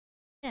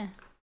 Yeah.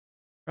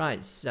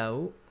 Right,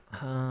 so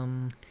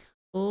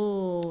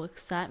Oh,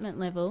 excitement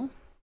level.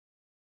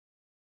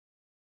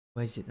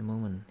 where is it at the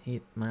moment?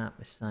 Hit map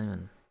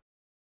assignment.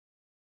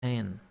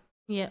 10.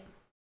 Yep.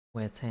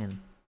 Where 10?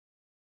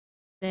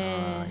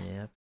 There.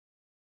 Yeah.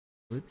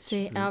 Good,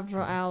 See, good,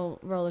 our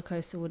roller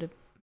coaster would have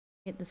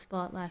hit the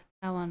spot, like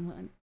our one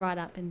went right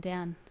up and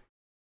down.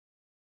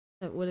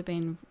 So it would have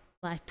been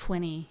like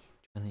 20.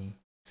 20.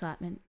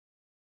 Excitement.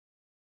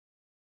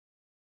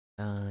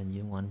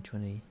 You won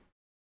 20.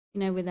 You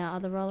know, with our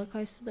other roller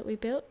coaster that we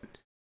built?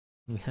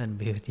 We hadn't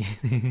built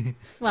yet.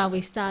 Well, we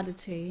started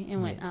to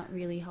and went up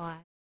really high.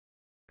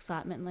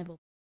 Excitement level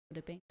would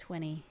have been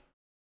 20.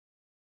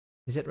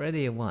 Is it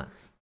ready or what?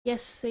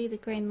 Yes, see the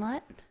green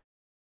light?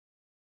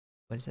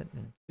 What is that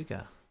then?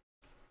 Trigger.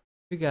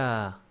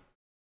 Trigger.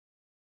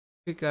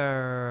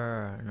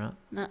 Trigger. No.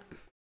 No.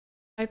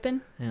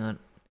 Open? Hang on.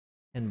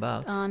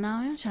 $10. Oh, no,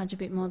 I'll charge a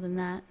bit more than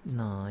that.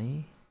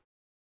 9.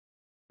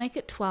 Make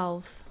it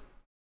 12.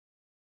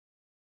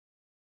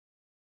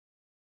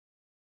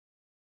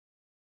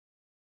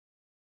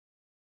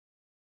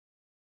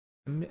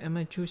 Am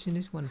I choosing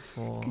this one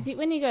for? Because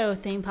when you go to a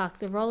theme park,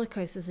 the roller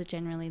coasters are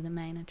generally the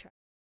main attraction.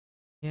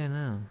 Yeah,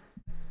 no.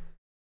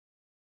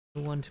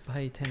 Who want to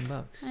pay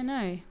 $10? I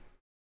know.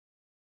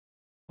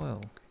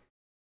 Well.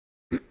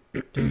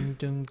 Dun,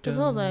 dun, Because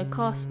all the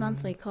dun.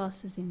 monthly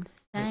cost is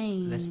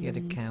insane. Let's get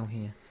a cow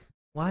here.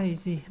 Why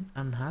is he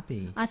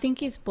unhappy? I think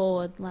he's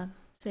bored, love.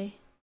 See?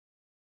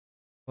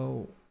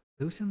 Well,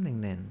 do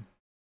something then.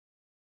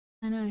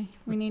 I know.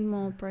 We need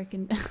more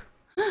broken.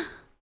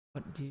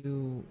 What do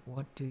you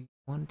want to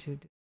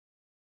do?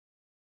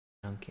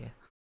 I don't care.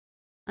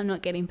 I'm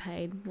not getting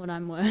paid what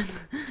I'm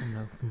worth. I'm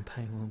not gonna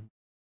pay one.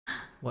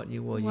 What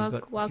you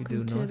got Welcome to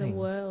do to nothing. the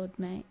world,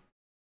 mate.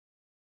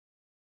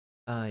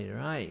 You're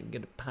right.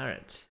 Get a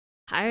parrot.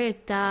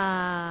 Pirate.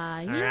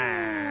 Yeah.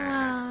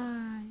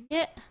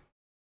 Yeah.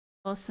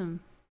 Awesome.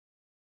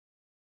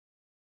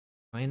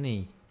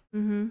 20.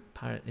 Mm-hmm.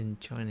 Parrot in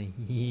China.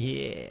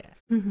 Yeah.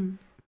 Mm-hmm.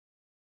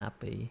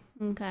 Happy.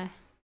 Okay.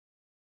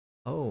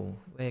 Oh,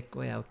 where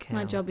our cow?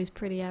 My job is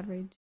pretty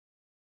average.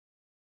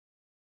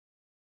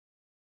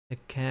 The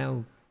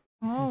cow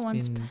Oh,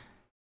 has been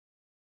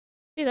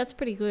yeah, that's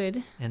pretty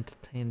good.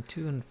 entertained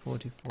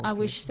 244. I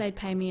wish they'd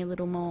pay me a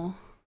little more.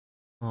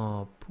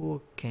 Oh,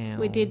 poor cow.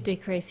 We did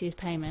decrease his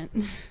payment.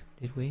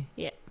 Did we?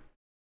 Yeah.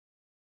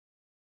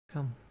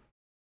 Come.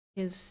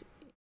 Because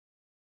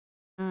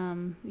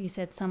you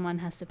said someone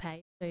has to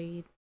pay, so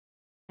you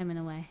payment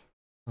away.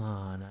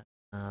 Oh,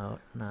 no,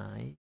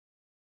 nice.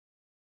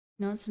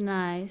 No, it's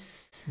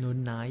nice. No,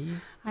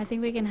 nice. I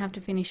think we're going to have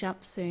to finish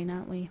up soon,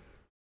 aren't we?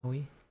 Are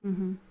we?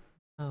 Mm-hmm.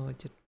 Oh, I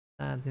just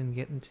didn't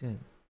get into it.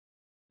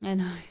 I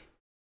know.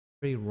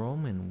 Free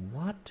roaming.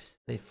 What?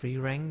 The free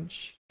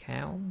range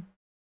cow?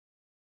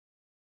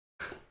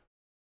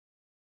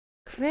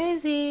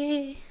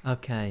 Crazy.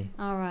 Okay.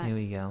 All right. Here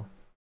we go.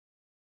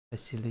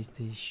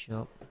 Facility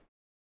shop.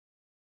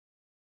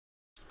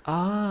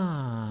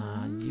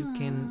 You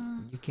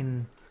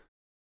can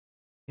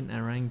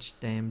arrange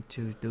them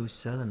to do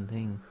certain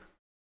thing.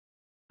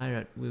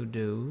 Pirate will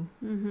do.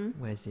 Mm-hmm.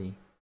 Where's he?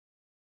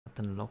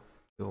 Button lock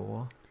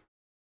door.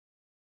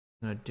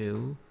 Gonna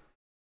do.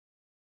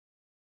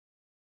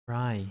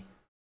 Right.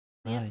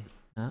 Yep. Right.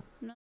 Huh?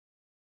 No.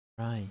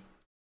 Right.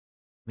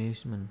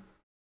 Amusement.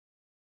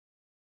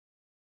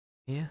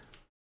 Here.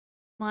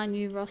 My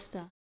new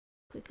roster.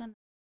 Click on.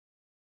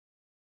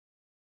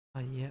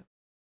 Yep.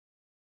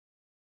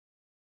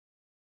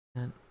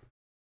 And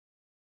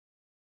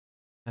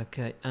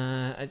okay.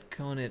 I'd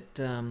call it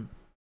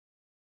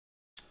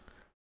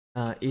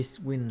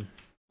East Wind.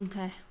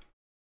 Okay.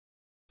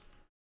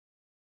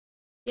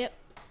 Yep.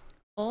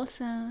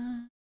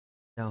 Awesome.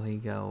 So he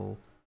go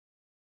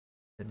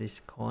to this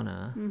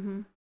corner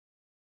Mm-hmm.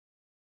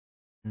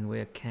 and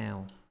we're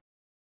cow.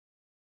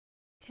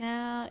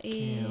 Cow Cow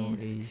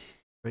is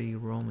free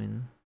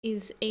roaming.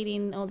 is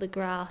eating all the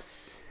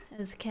grass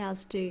as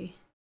cows do.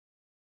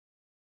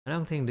 I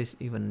don't think this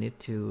even need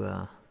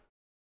to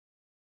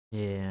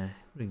yeah,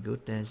 pretty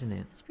good there, isn't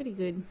it? It's pretty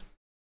good.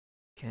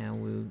 Cow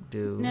will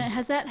do. No,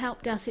 has that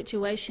helped our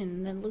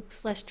situation? There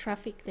looks less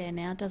traffic there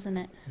now, doesn't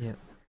it? Yep.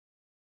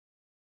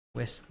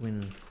 West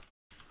wind.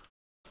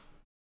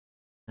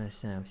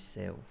 South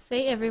sail.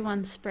 See,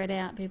 everyone's spread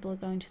out. People are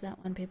going to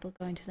that one, people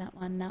are going to that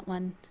one, that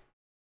one,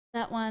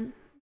 that one,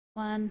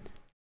 one.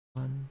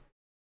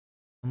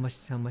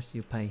 How much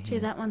you pay Gee, here?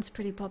 that one's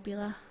pretty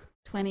popular.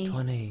 20.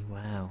 20,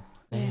 wow.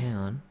 Yeah. Hang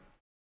on.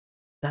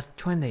 That's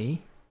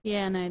 20?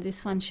 Yeah, no,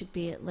 this one should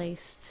be at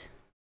least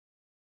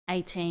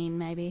 18,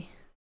 maybe.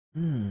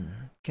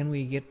 Can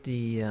we get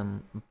the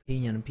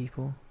opinion of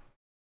people?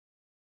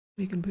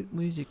 We can put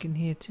music in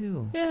here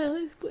too. Yeah,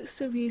 let's put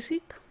some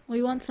music.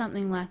 We want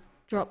something like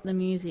drop the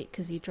music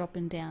because you're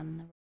dropping down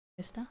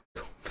the coaster.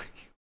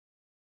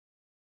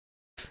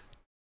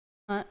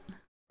 What?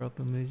 Drop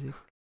the music.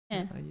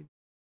 Yeah.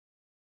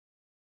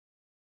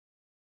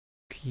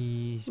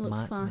 Keys,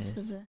 Looks madness. fast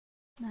for the.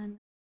 No.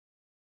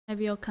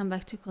 Maybe I'll come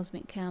back to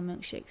Cosmic Cow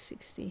Milkshake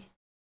 60.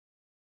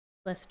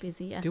 Less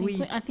busy. I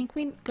think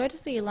we go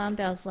to the alarm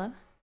bells, love.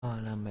 Oh,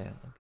 alarm bell.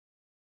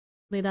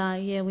 Lidar,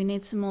 yeah, we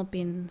need some more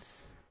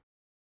bins.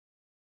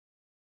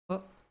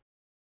 Oh.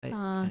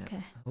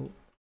 Okay. Oh.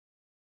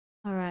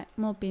 Alright,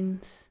 more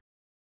bins.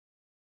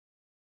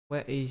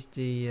 Where is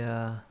the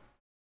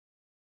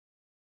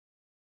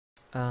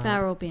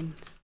barrel bin?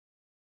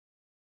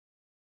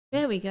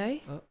 There we go.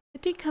 Oh.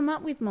 It did come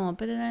up with more,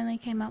 but it only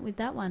came up with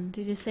that one.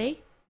 Did you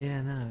see?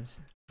 Yeah, no,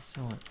 I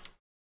saw it.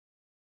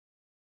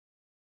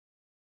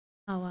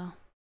 Oh well.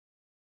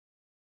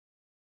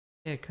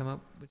 Yeah, come up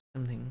with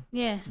something.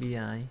 Yeah.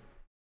 BI.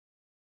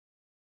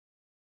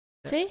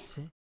 See?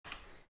 See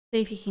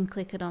if you can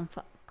click it on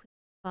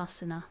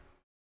fast enough.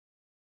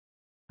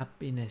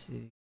 Happiness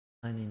is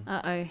declining.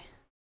 Uh-oh.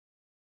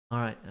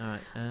 Alright.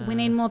 We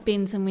need more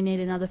bins and we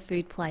need another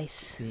food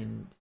place.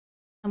 Bins.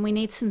 And we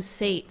need some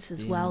seats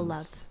as well,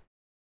 love.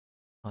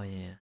 Oh,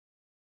 yeah.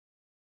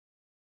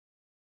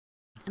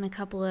 And a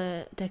couple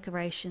of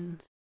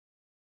decorations.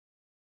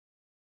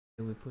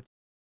 Where we put?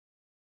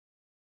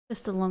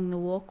 Just along the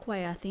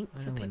walkway, I think, I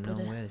for don't even people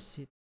know to... where to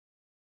sit.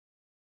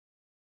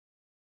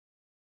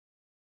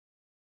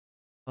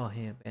 Oh,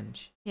 here,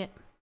 bench. Yep.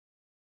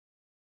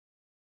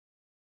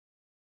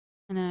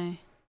 I know.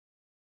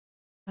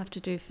 Have to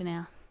do for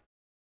now.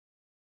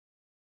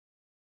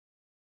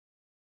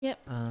 Yep.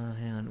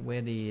 Hang on.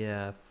 Where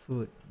the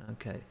food?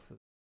 Okay, food.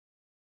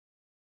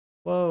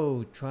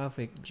 Whoa,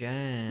 traffic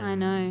jam. I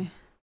know.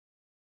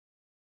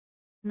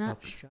 No.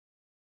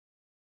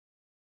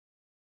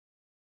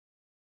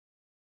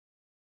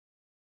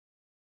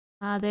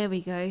 Ah, there we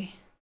go.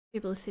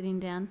 People are sitting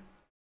down.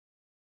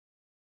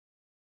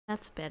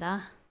 That's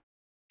better.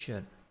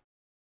 Research.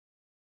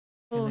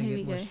 Oh, here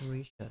we go.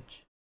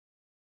 Research?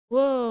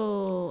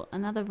 Whoa,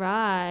 another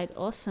ride.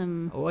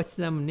 Awesome.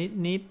 Awesome,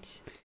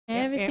 neat.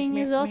 Everything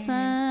is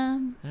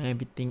awesome.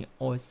 Everything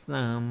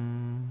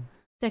awesome.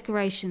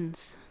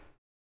 Decorations.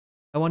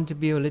 I want to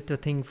build a little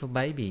thing for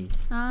baby.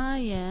 Ah,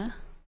 yeah.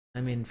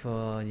 I mean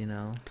for, you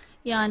know.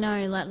 Yeah, I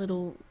know, like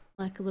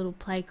a little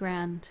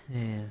playground.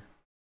 Yeah.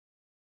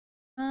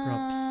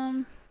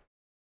 Props.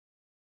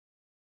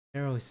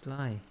 Arrow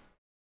slide.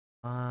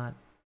 But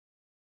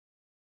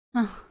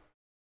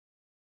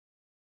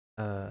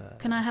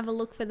can I have a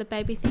look for the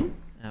baby thing?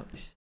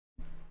 Ouch.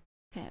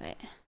 Okay, wait.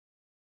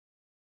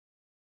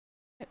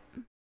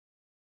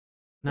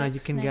 No, That's you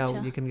can nature.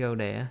 go. You can go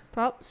there.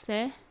 Props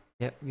there.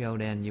 Yep, go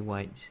there and you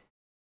wait.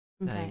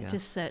 Okay,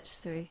 just search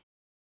through.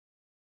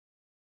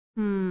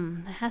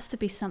 There has to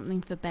be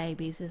something for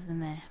babies, isn't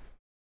there?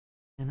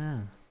 I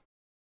know.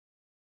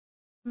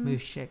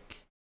 Move check.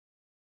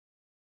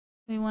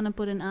 We want to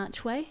put an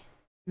archway?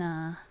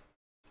 Nah.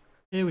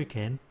 Here we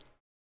can.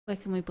 Where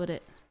can we put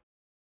it?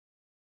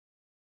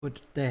 Put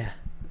it there.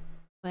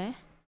 Where?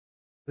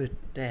 Put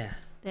it there.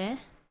 There?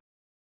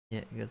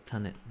 Yeah, you gotta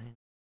turn it.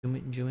 Zoom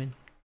in.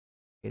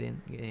 Get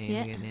in.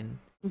 Yeah. Get in.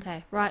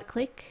 Okay, right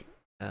click.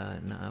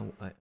 No,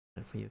 wait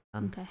for you.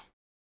 Turn. Okay.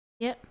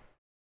 Yep.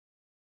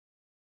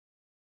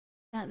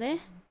 Out there?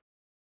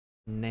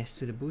 Next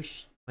to the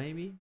bush,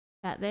 maybe?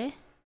 Out there?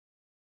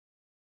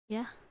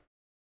 Yeah?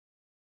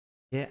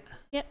 Yeah.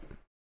 Yep.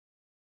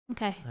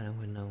 Okay. I don't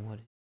even know what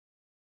it is.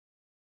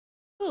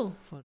 Cool.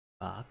 For the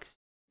box.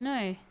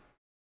 No.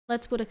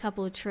 Let's put a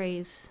couple of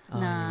trees.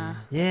 Oh, nah.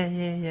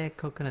 Yeah.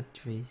 Coconut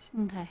trees.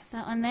 Okay.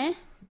 That one there?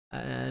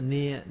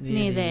 Near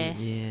there.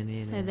 Yeah,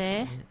 near so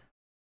there. Yeah.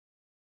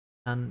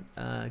 And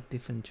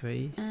different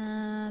trees.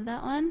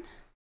 That one?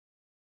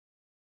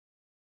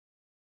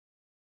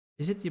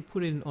 Is it you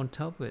put it on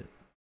top of it?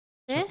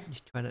 There?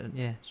 Just try to,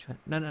 yeah.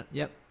 No,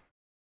 yep.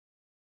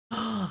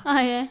 Oh,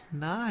 yeah.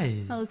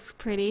 Nice. That looks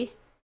pretty.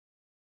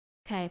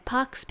 Okay,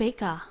 park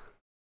speaker.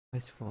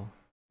 What's for?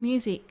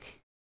 Music.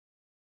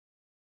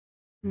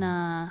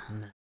 Nah.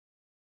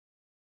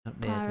 Not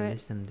there Pirate. to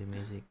listen to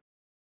music.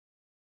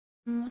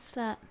 What's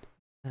that?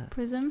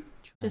 Prism?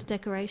 Just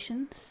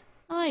decorations?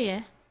 Oh,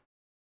 yeah.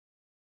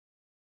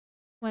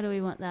 Where do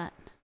we want that?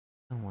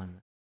 I want.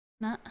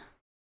 Nah.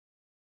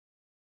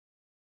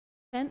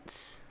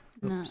 Fence?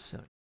 No.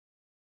 Sorry.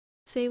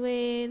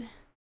 Seaweed.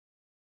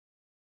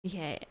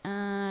 Okay.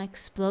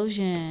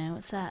 Explosion.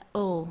 What's that?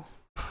 Oh.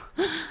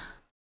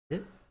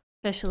 It?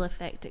 Special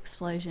effect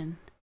explosion.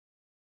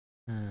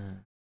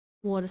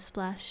 Water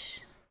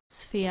splash.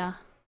 Sphere.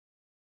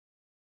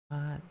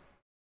 What?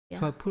 Yeah.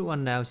 So I put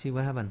one down, see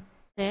what happened.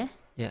 There?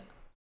 Yeah.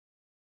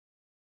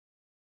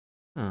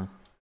 Oh.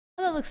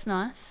 Oh, that looks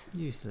nice.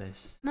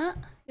 Useless. No?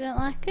 You don't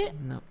like it?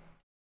 No.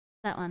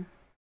 That one.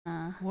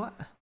 What?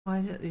 Why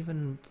is it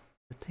even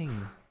the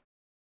thing.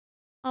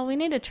 Oh, we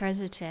need a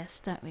treasure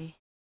chest, don't we?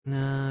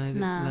 No,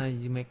 Nah. like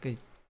you make a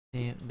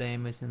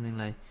dam or something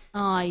like.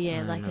 Oh yeah,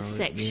 I like know, a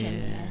section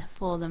yeah.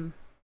 for them,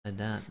 Like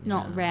that.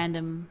 not yeah.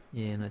 random.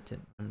 Yeah, not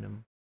just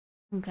random.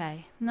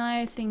 Okay,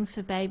 no things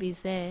for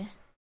babies there.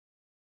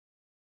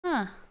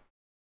 Huh?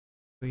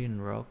 Green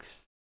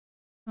rocks.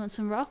 Want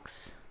some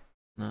rocks?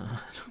 No, I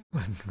don't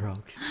want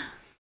rocks.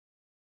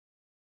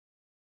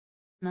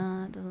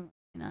 No, it doesn't look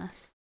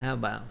nice. How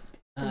about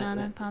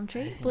Banana palm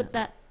tree? Put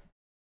that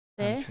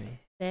there, palm tree.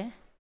 there,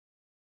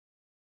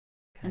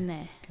 Okay. and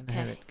there. Can I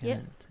have it? Can Yep.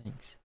 I?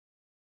 Thanks.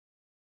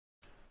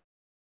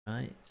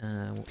 Right.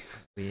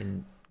 We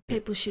in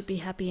People should be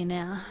happier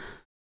now.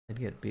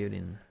 get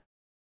building.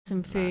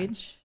 Some food.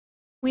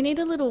 We need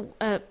a little,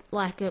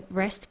 like a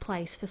rest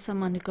place for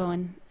someone to go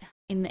in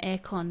the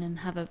aircon and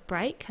have a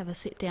break, have a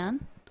sit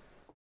down.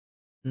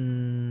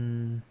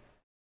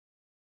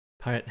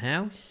 Pirate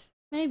house.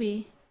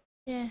 Maybe.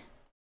 Yeah.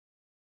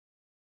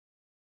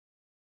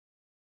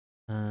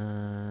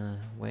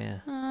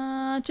 Where?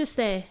 Just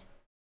there.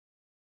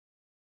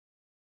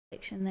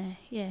 Section there.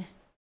 Yeah.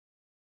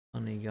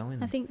 Only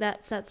going. I think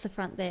that's the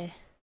front there.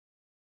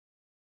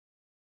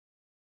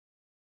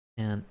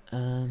 And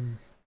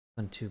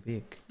one too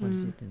big. What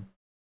is it then?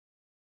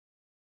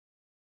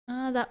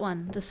 That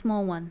one, the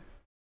small one.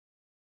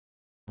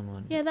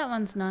 One. Yeah, that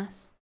one's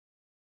nice.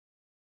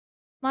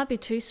 Might be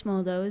too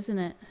small though, isn't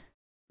it?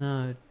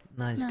 No,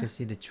 nice. No. Can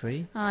see the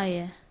tree. Oh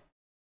yeah,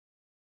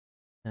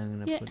 I'm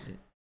gonna put it.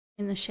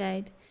 in the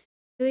shade.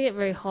 If they get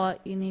very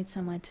hot, you need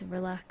somewhere to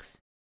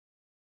relax.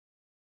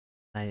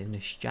 Like in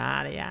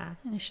Australia.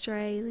 In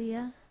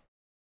Australia.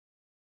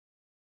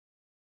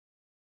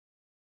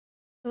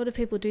 What do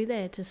people do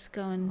there? Just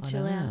go and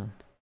chill out?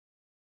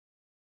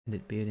 And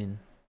it building.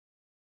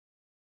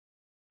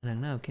 I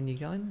don't know. Can you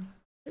go in?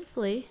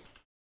 Hopefully.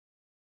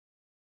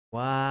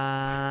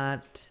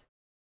 What?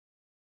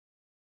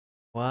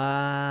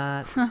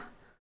 What?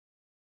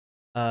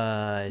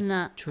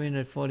 Nah,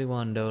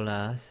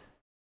 $341.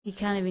 you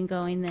can't even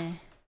go in there.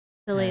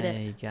 Delete it.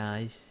 Hey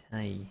guys,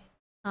 hey.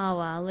 Oh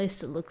well, at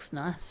least it looks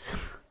nice.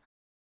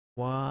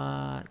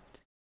 What?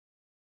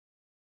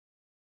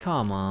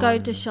 Come on. Go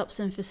to shops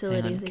and Hang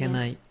facilities on, again. can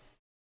I?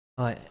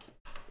 Oh,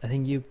 I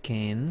think you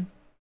can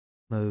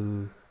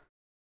move.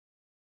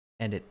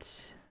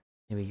 Edit.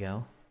 Here we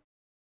go.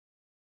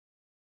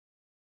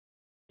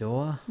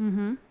 Door.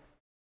 Mm-hmm.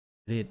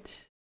 Lid.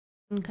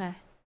 Okay.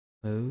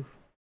 Move.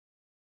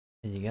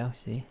 There you go.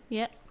 See.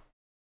 Yep.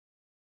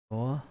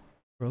 Door.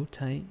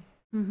 Rotate.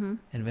 Mm-hmm.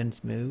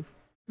 Advanced move.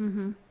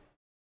 Mm-hmm.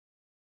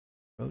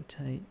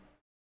 Rotate.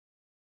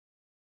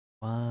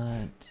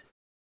 What?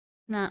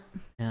 Nah.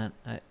 And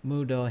I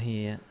move door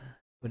here.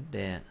 Put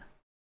there.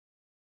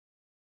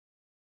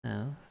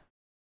 Now.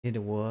 Hit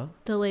the wall.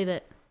 Delete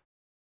it.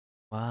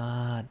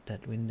 What?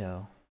 That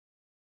window.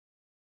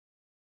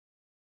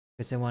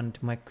 Because I want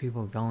to make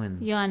people go in.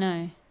 Yeah, I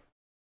know.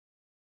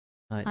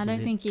 Right, I don't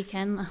delete- think you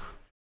can.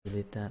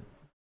 Delete that.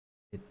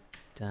 Delete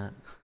that.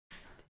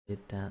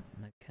 Delete that.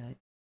 Okay.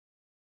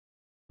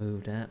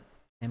 Move that.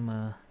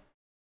 M.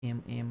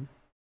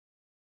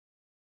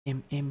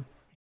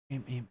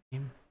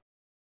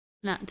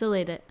 Nah,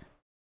 delete it.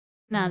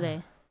 Nah,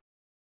 there.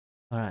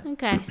 Alright.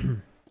 Okay.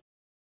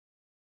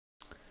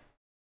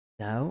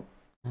 So.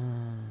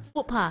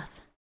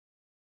 Footpath.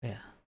 Yeah.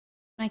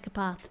 Make a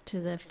path to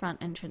the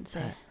front entrance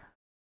there. Right.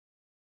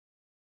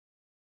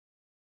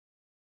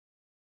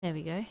 There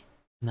we go.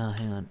 No,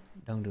 hang on.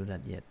 Don't do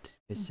that yet.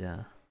 Because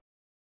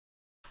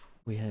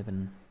we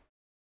haven't.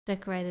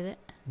 Decorated it.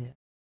 Yeah.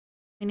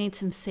 We need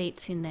some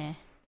seats in there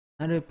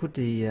How do I put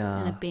the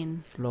and a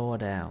bin. floor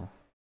down?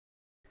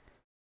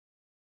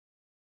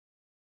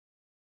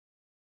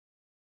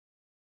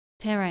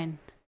 Terrain.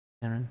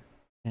 Terran?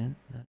 No,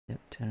 yep,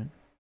 Terran.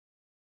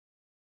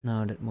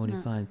 No, that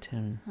modified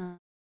Terran.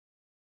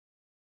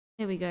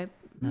 There we go.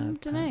 No,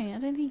 Don't know. I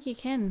don't think you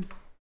can.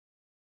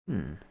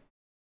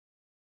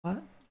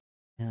 What?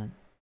 Yeah.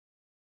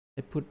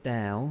 They put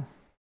down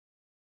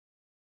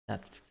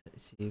that.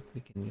 See if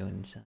we can go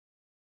inside.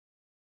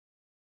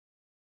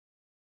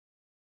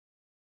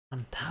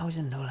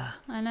 $1,000.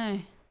 I know.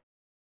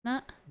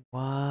 Nah,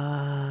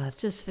 What?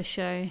 just for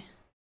show.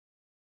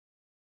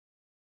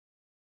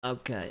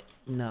 Okay,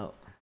 no.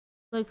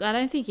 Look, I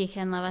don't think you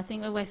can, love. I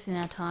think we're wasting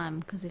our time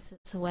because if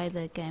it's the way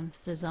the game's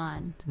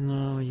designed.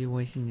 No, you're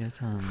wasting your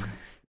time.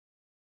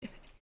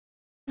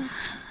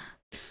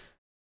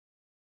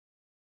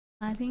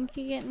 I think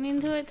you're getting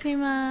into it too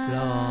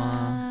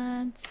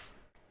much.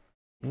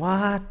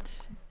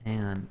 What?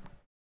 Hang on.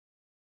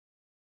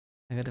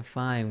 I gotta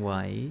find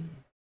why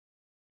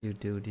you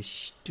do this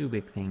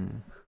stupid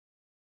thing.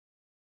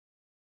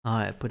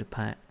 Alright, put a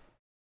pipe.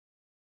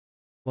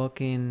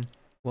 Walk in.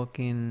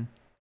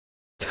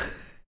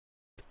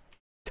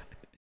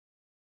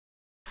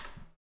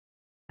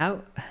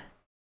 How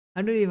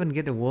do you even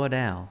get the word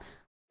out?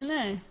 I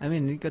know. I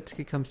mean, you got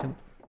to come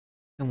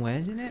somewhere,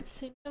 isn't it?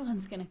 So no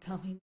one's gonna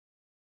come in.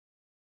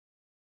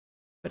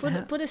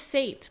 But Put a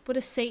seat. Put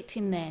a seat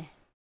in there.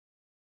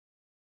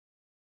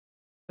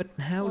 But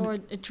how? Or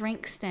a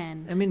drink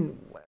stand. I mean,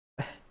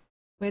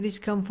 where did this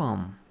come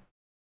from?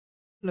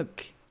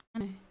 Look. I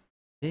know.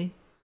 See?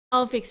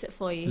 I'll fix it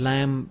for you.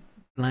 Lamb,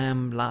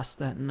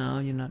 lobster. No,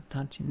 you're not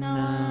touching. No.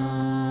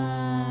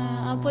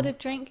 No. I'll put a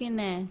drink in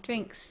there.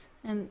 Drinks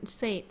and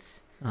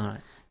seats. All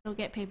right. It'll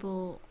get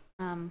people.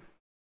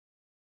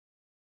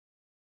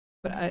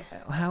 But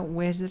how?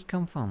 Where's it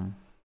come from?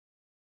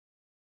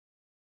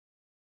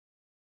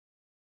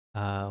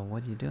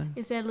 What are you doing?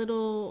 Is there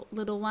little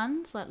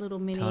ones like little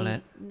mini?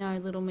 Toilet. No,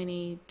 little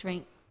mini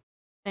drink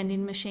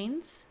vending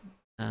machines.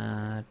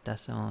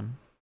 That's on.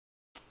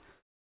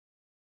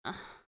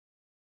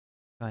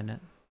 Try that.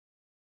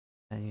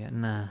 There you go.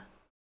 Nah.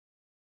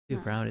 Too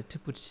No. crowded. To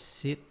put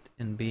sit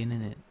and bean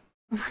in it.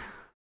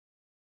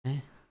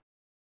 Eh?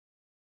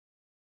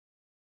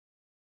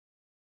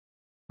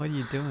 What are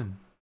you doing?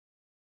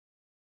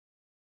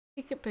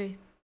 Ticket booth.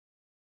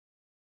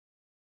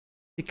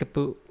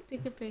 Tickapoo.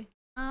 Ticket booth.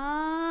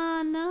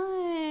 Ah,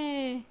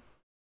 no.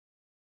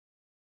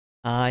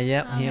 Yep. I'm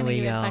Here gonna we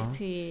give go. it back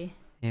to you.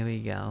 Here we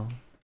go.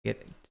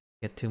 Get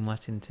too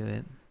much into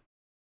it.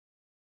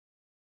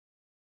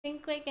 I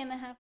think we're gonna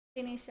have to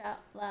finish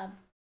up, love.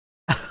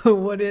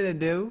 What did it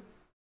do?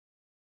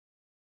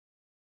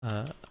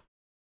 All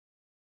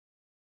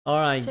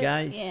right,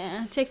 guys.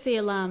 Yeah, check the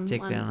alarm.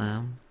 Check the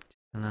alarm.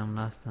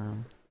 Last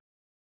time.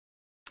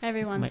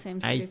 Everyone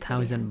seems to be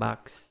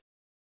 $8,000.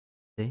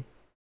 See,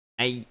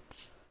 8,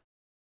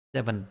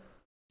 7.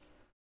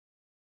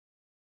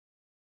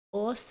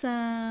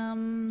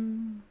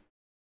 Awesome.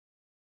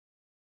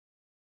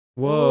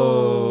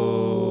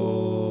 Whoa.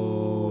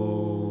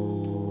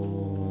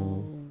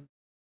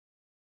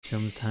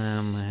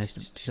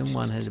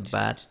 Someone has a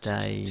bad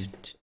day.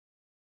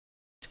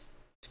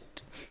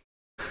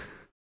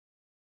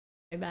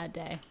 A bad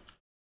day.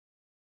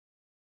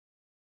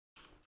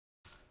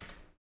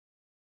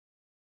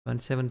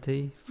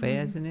 170,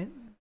 fair, isn't it?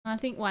 I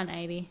think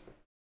 180.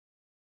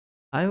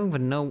 I don't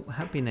even know what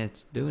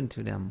happiness doing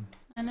to them.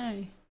 I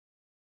know.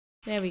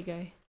 There we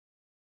go.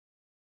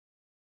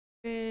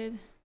 Good.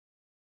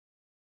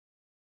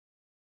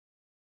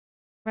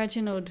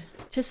 Reginald,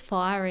 just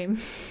fire him.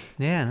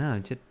 Yeah, no,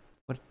 just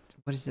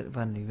what is that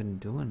one even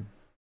doing?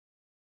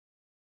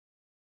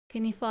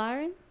 Can you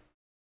fire him?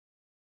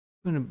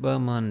 In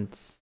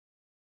Vermont,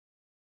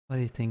 what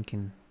are you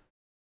thinking?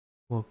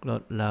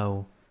 Workload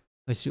low.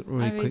 I should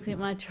really I quick. think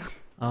my job.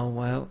 Oh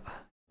well,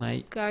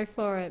 mate. Go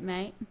for it,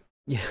 mate.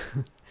 Yeah,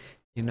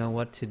 you know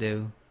what to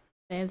do.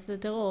 There's the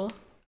door.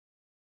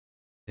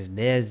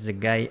 There's the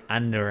guy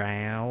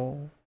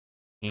underground.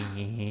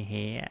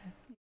 Yeah.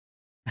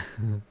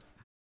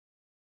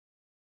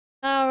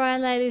 All right,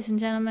 ladies and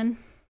gentlemen.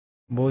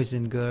 Boys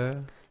and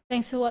girls,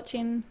 Thanks for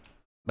watching.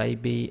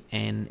 baby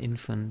and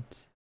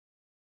infant.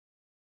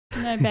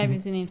 No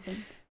babies and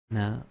infants.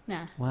 No.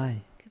 Nah,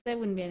 Why? because there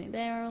wouldn't be any.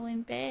 They're all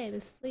in bed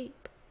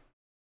asleep.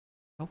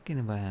 Talking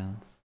about.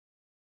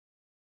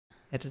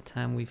 At the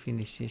time we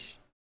finish this.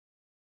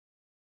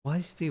 Why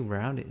is it still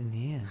rounded in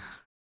here?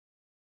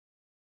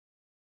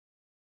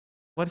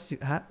 What's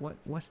it?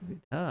 What's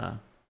with her?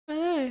 I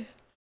know.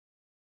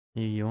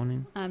 You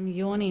yawning? I'm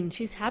yawning.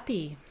 She's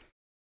happy.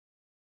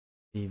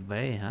 She's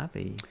very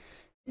happy.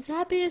 She's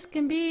happy as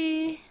can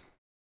be.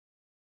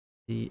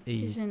 She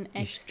She's is an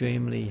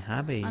extremely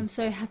happy. I'm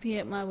so happy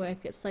at my work.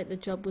 It's like the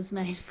job was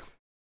made for.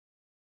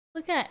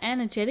 Look how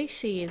energetic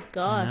she is.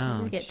 Gosh, I know,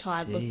 just get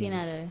tired looking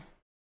at her.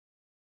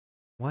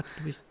 What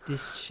was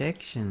this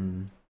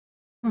section?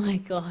 Oh my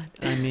god.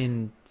 I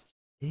mean,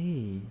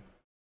 gee.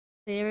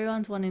 See,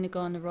 everyone's wanting to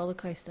go on the roller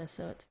coaster,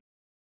 so it's.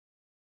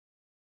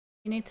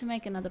 You need to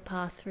make another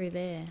path through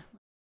there.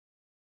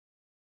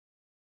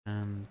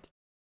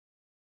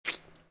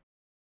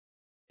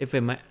 If I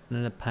make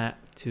another path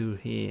to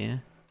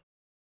here.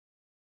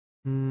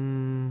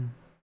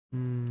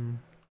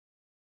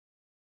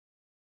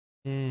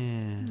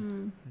 Yeah.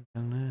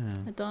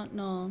 I don't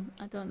know.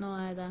 I don't know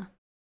either.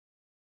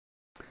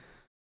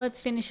 Let's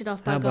finish it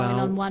off by How going on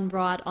about one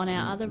ride on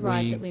our other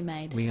ride that we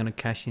made. We're gonna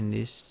cash in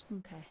this.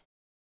 Okay.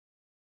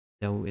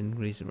 So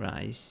increase the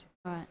rise.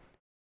 Alright.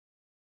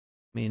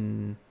 I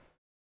mean,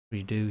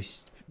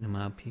 reduce the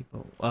amount of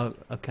people. Well,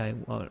 okay.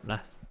 Well,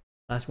 last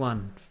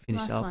one.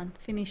 Finish Last off. one.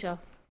 Finish off.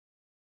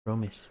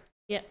 Promise.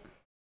 Yep.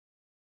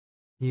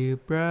 You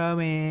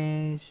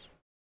promise.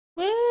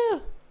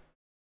 Woo!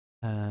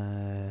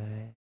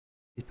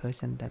 This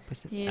person, that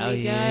person. Here Oh,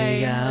 we go. here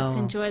you go. Let's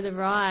enjoy the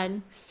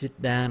ride.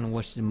 Sit down and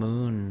watch the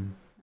moon.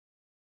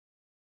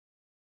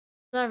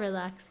 So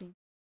relaxing.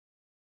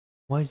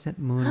 Why is that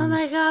moon? Oh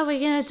my god, we're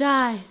gonna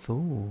die.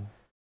 Full.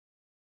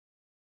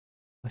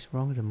 What's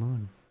wrong with the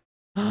moon?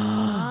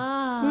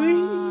 Ah,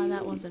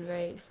 that wasn't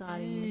very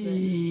exciting, was it?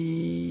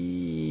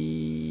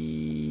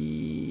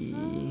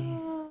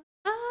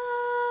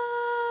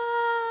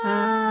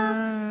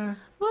 Ah.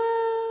 Woo.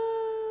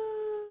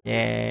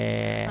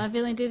 Yeah. I'm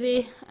feeling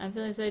dizzy. I'm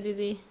feeling so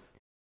dizzy.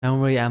 Don't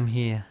worry, I'm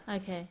here.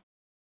 Okay.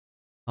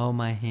 Hold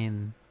my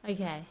hand.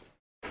 Okay.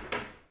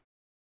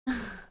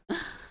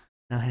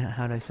 Now,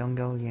 how does the song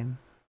go again?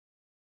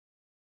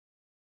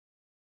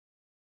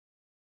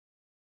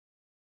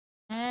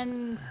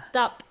 and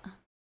stop.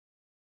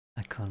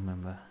 I can't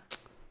remember.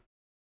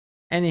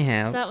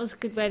 Anyhow, That was a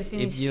good way to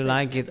finish. if you the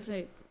like it,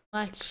 episode.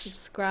 Like,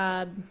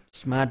 subscribe.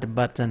 smash the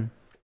button.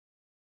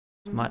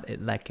 Smash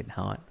it like it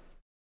hot.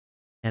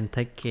 And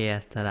take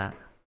care. Ta-da.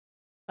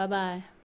 Bye bye.